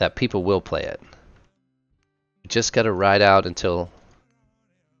that people will play it. We just got to ride out until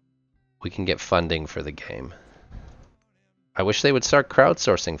we can get funding for the game. I wish they would start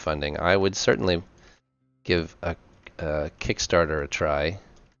crowdsourcing funding. I would certainly give a Kickstarter a try.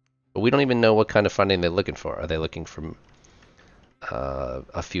 But we don't even know what kind of funding they're looking for. Are they looking for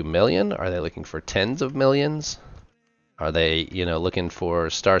a few million? Are they looking for tens of millions? Are they, looking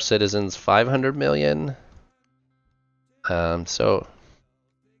for Star Citizen's 500 million? So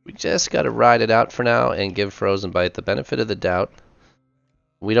we just got to ride it out for now and give Frozen Byte the benefit of the doubt.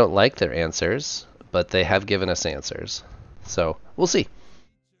 We don't like their answers, but they have given us answers. So we'll see.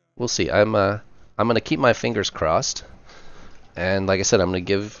 We'll see. I'm gonna keep my fingers crossed, and like I said, I'm gonna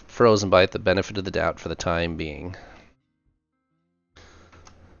give Frozen Byte the benefit of the doubt for the time being.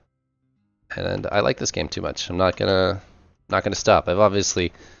 And I like this game too much. I'm not gonna stop. I've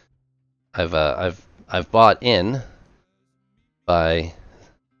bought in by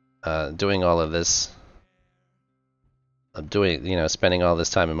doing all of this. I'm spending all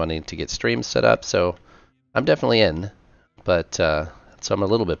this time and money to get streams set up, so I'm definitely in. But so I'm a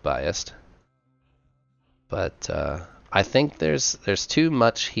little bit biased. But I think there's too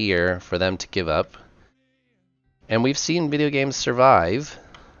much here for them to give up. And we've seen video games survive,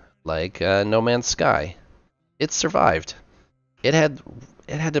 like No Man's Sky. It survived. It had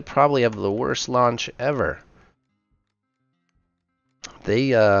to probably have the worst launch ever. They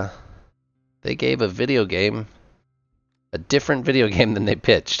gave a video game a different video game than they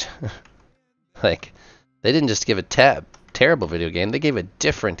pitched. Like, they didn't just give a terrible video game, they gave a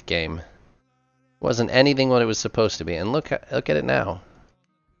different game. It wasn't anything what it was supposed to be, and look at it now.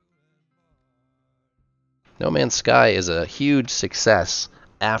 No Man's Sky is a huge success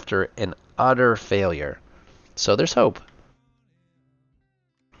after an utter failure. So there's hope.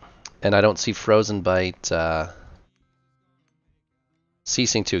 And I don't see Frozen Byte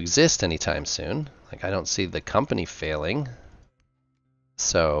ceasing to exist anytime soon. Like, I don't see the company failing.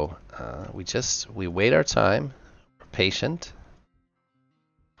 So we wait our time, we're patient,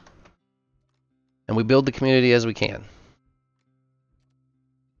 and we build the community as we can.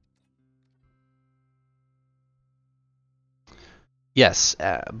 Yes,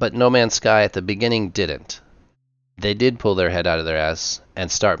 but No Man's Sky at the beginning didn't. They did pull their head out of their ass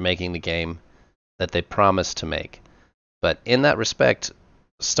and start making the game that they promised to make. But in that respect,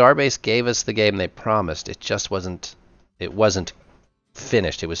 Starbase gave us the game they promised. It just wasn't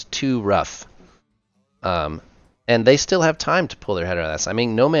finished. It was too rough. And they still have time to pull their head out of this. I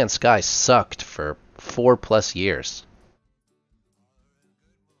mean, No Man's Sky sucked for 4+ years.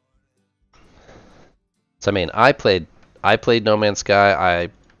 So I mean, I played No Man's Sky.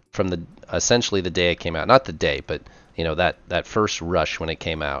 From essentially the day it came out. Not the day, but that first rush when it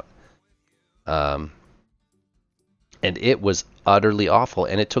came out. And it was utterly awful,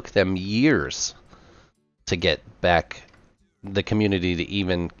 and it took them years to get back the community to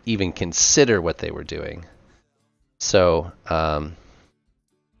even consider what they were doing. So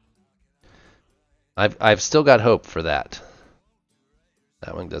I've still got hope for that.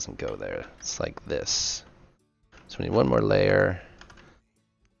 That one doesn't go there. It's like this. So we need one more layer.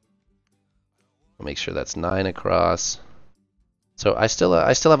 We'll make sure that's 9 across. So I still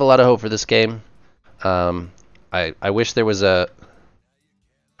have a lot of hope for this game. I wish there was a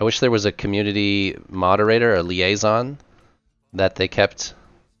community moderator, a liaison, that they kept.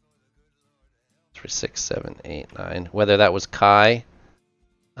 3, 6, 7, 8, 9. Whether that was Kai,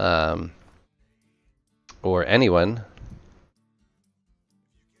 or anyone.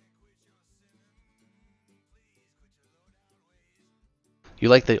 You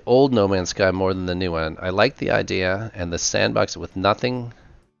like the old No Man's Sky more than the new one. I like the idea and the sandbox with nothing.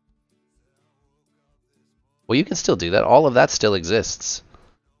 Well, you can still do that. All of that still exists.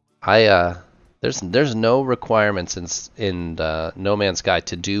 There's no requirements in No Man's Sky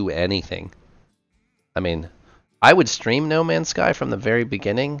to do anything. I mean, I would stream No Man's Sky from the very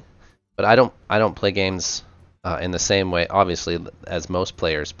beginning, but I don't play games in the same way, obviously, as most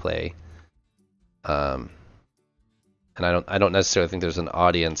players play. And I don't necessarily think there's an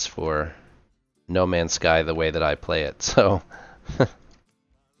audience for No Man's Sky the way that I play it. So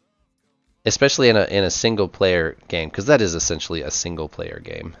especially in a single player game, because that is essentially a single player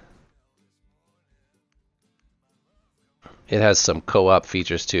game. It has some co-op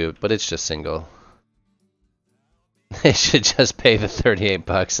features too, but it's just single. They should just pay the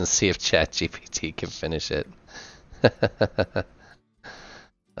 $38 and see if ChatGPT can finish it.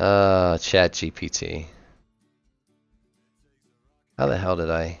 ChatGPT. How the hell did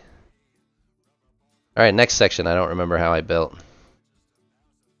I? Alright, next section. I don't remember how I built.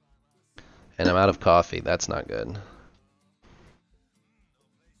 And I'm out of coffee. That's not good.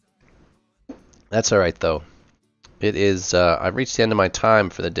 That's alright though. It is, I've reached the end of my time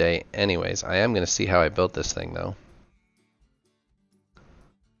for the day anyways. I am going to see how I built this thing though.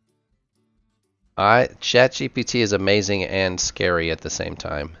 ChatGPT is amazing and scary at the same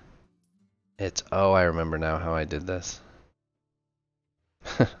time. Oh, I remember now how I did this.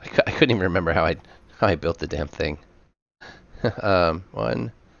 I couldn't even remember how I built the damn thing.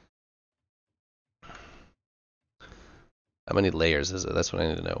 One. How many layers is it? That's what I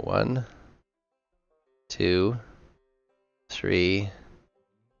need to know. 1, 2, 3,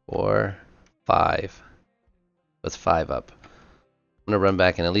 4, 5. That's 5 up. I'm gonna run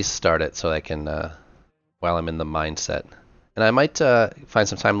back and at least start it so I can, while I'm in the mindset. And I might find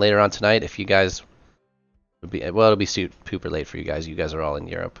some time later on tonight if you guys would be, well, it'll be super late for you guys. You guys are all in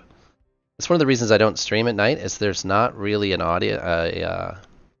Europe. That's one of the reasons I don't stream at night, is there's not really an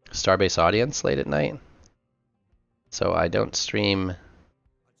Starbase audience late at night. So I don't stream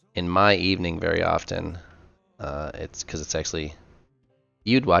in my evening very often. It's because it's actually,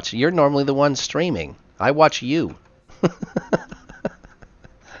 you'd watch. You're normally the one streaming. I watch you.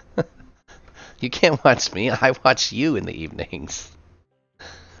 You can't watch me. I watch you in the evenings.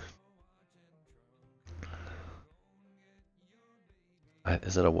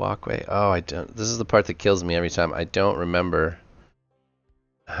 Is it a walkway? Oh, I don't. This is the part that kills me every time. I don't remember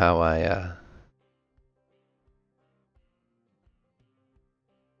how I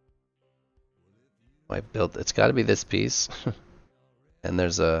built. It's got to be this piece, and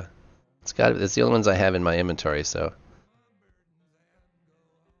there's a. It's the only ones I have in my inventory. So,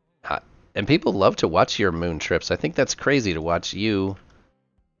 and people love to watch your moon trips. I think that's crazy to watch you.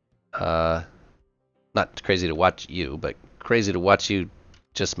 Not crazy to watch you, but crazy to watch you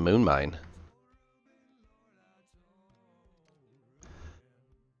just moon mine.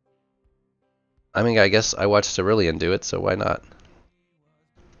 I mean, I guess I watched Cerulean do it, so why not?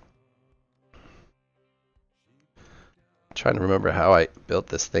 I'm trying to remember how I built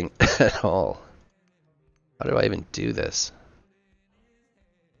this thing at all. How do I even do this?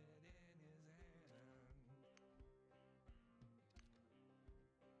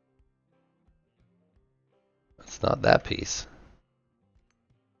 It's not that piece.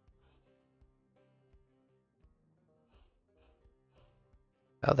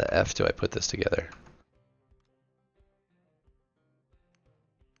 How the F do I put this together?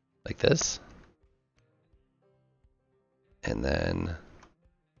 Like this? And then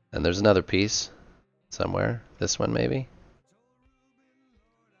there's another piece somewhere. This one maybe?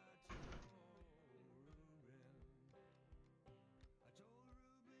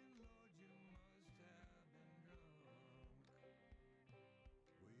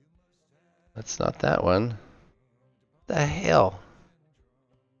 That's not that one. What the hell?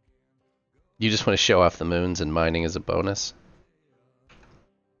 You just want to show off the moons and mining as a bonus?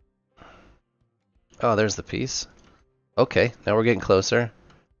 Oh, there's the piece. Okay, now we're getting closer.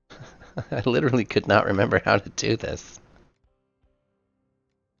 I literally could not remember how to do this.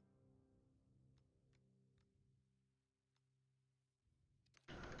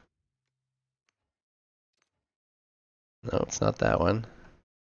 No, it's not that one.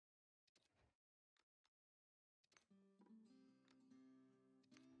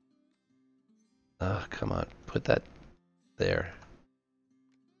 Oh, come on. Put that there.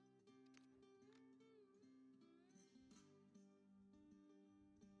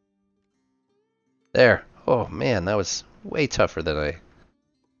 There. Oh, man, that was way tougher than I...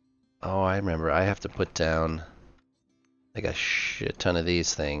 Oh, I remember. I have to put down like a shit ton of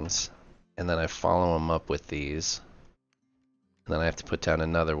these things. And then I follow them up with these. And then I have to put down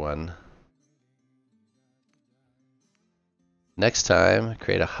another one. Next time,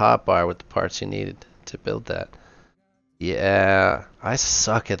 create a hotbar with the parts you needed to build that. Yeah, I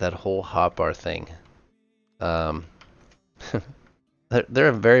suck at that whole hotbar thing.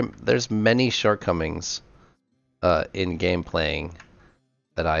 There's many shortcomings in game playing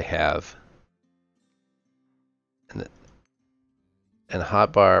that I have. And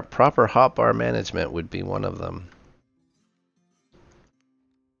proper hotbar management would be one of them.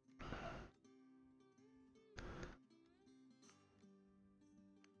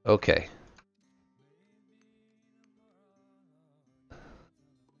 Okay,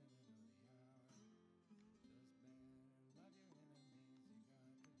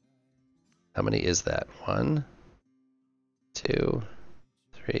 How many is that? 1, 2,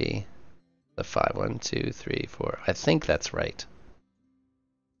 3, the 5. 1, 2, 3, 4. I think that's right.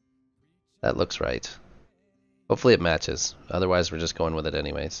 That looks right. Hopefully it matches. Otherwise, we're just going with it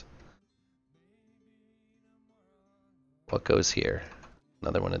anyways. What goes here?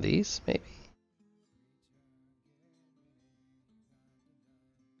 Another one of these, maybe?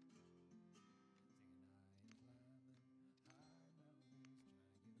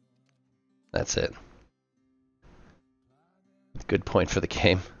 That's it. Good point for the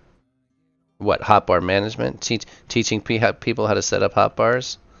game. What, hotbar management? Teaching people how to set up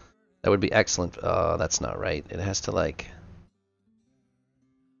hotbars? That would be excellent. Oh, that's not right. It has to like...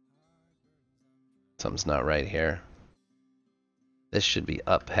 Something's not right here. This should be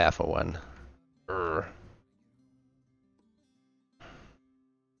up half a one.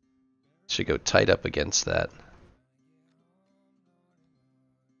 Should go tight up against that.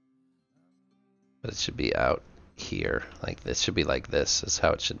 But it should be out here. Like this should be like this is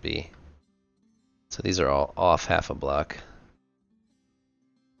how it should be. So these are all off half a block.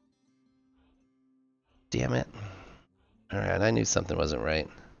 Damn it. Alright, I knew something wasn't right.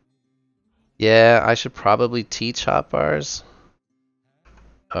 Yeah, I should probably teach hotbars.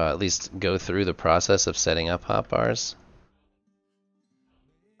 At least go through the process of setting up hotbars.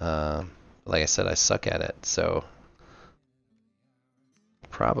 Like I said, I suck at it, so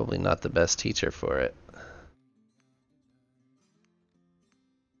probably not the best teacher for it.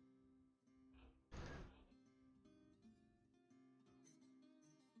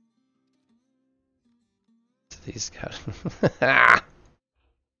 These guys. I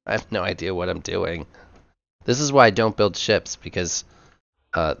have no idea what I'm doing. This is why I don't build ships, because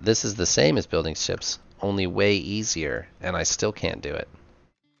this is the same as building ships, only way easier, and I still can't do it.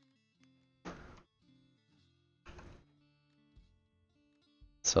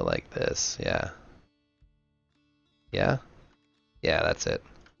 So like this, yeah. Yeah? Yeah, that's it.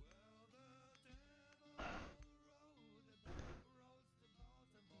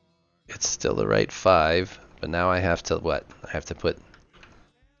 It's still the right 5, but now I have to, what? I have to put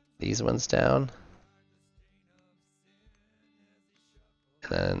these ones down.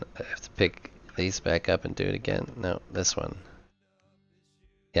 And then I have to pick these back up and do it again. No, this one.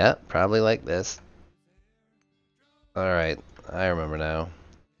 Yeah, probably like this. Alright, I remember now.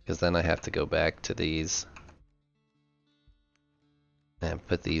 Because then I have to go back to these and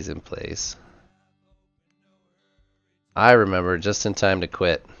put these in place. I remember just in time to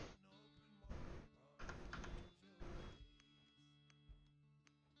quit.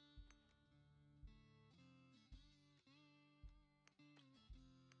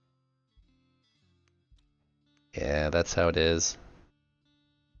 Yeah, that's how it is.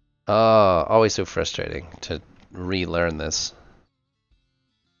 Oh, always so frustrating to relearn this.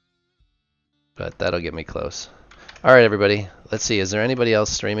 But that'll get me close. Alright, everybody. Let's see. Is there anybody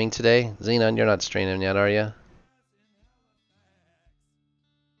else streaming today? Xenon, you're not streaming yet, are you?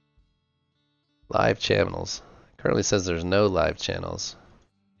 Live channels. Currently says there's no live channels.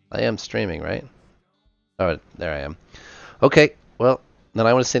 I am streaming, right? Oh, there I am. Okay, well, then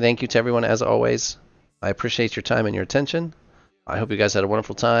I want to say thank you to everyone as always. I appreciate your time and your attention. I hope you guys had a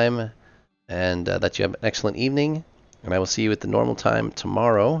wonderful time and that you have an excellent evening. And I will see you at the normal time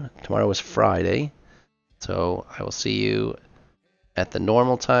tomorrow. Tomorrow is Friday. So I will see you at the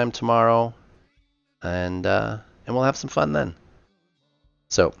normal time tomorrow. And we'll have some fun then.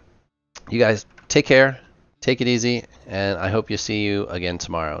 So you guys take care. Take it easy. And I hope you see you again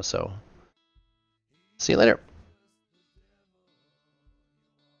tomorrow. So see you later.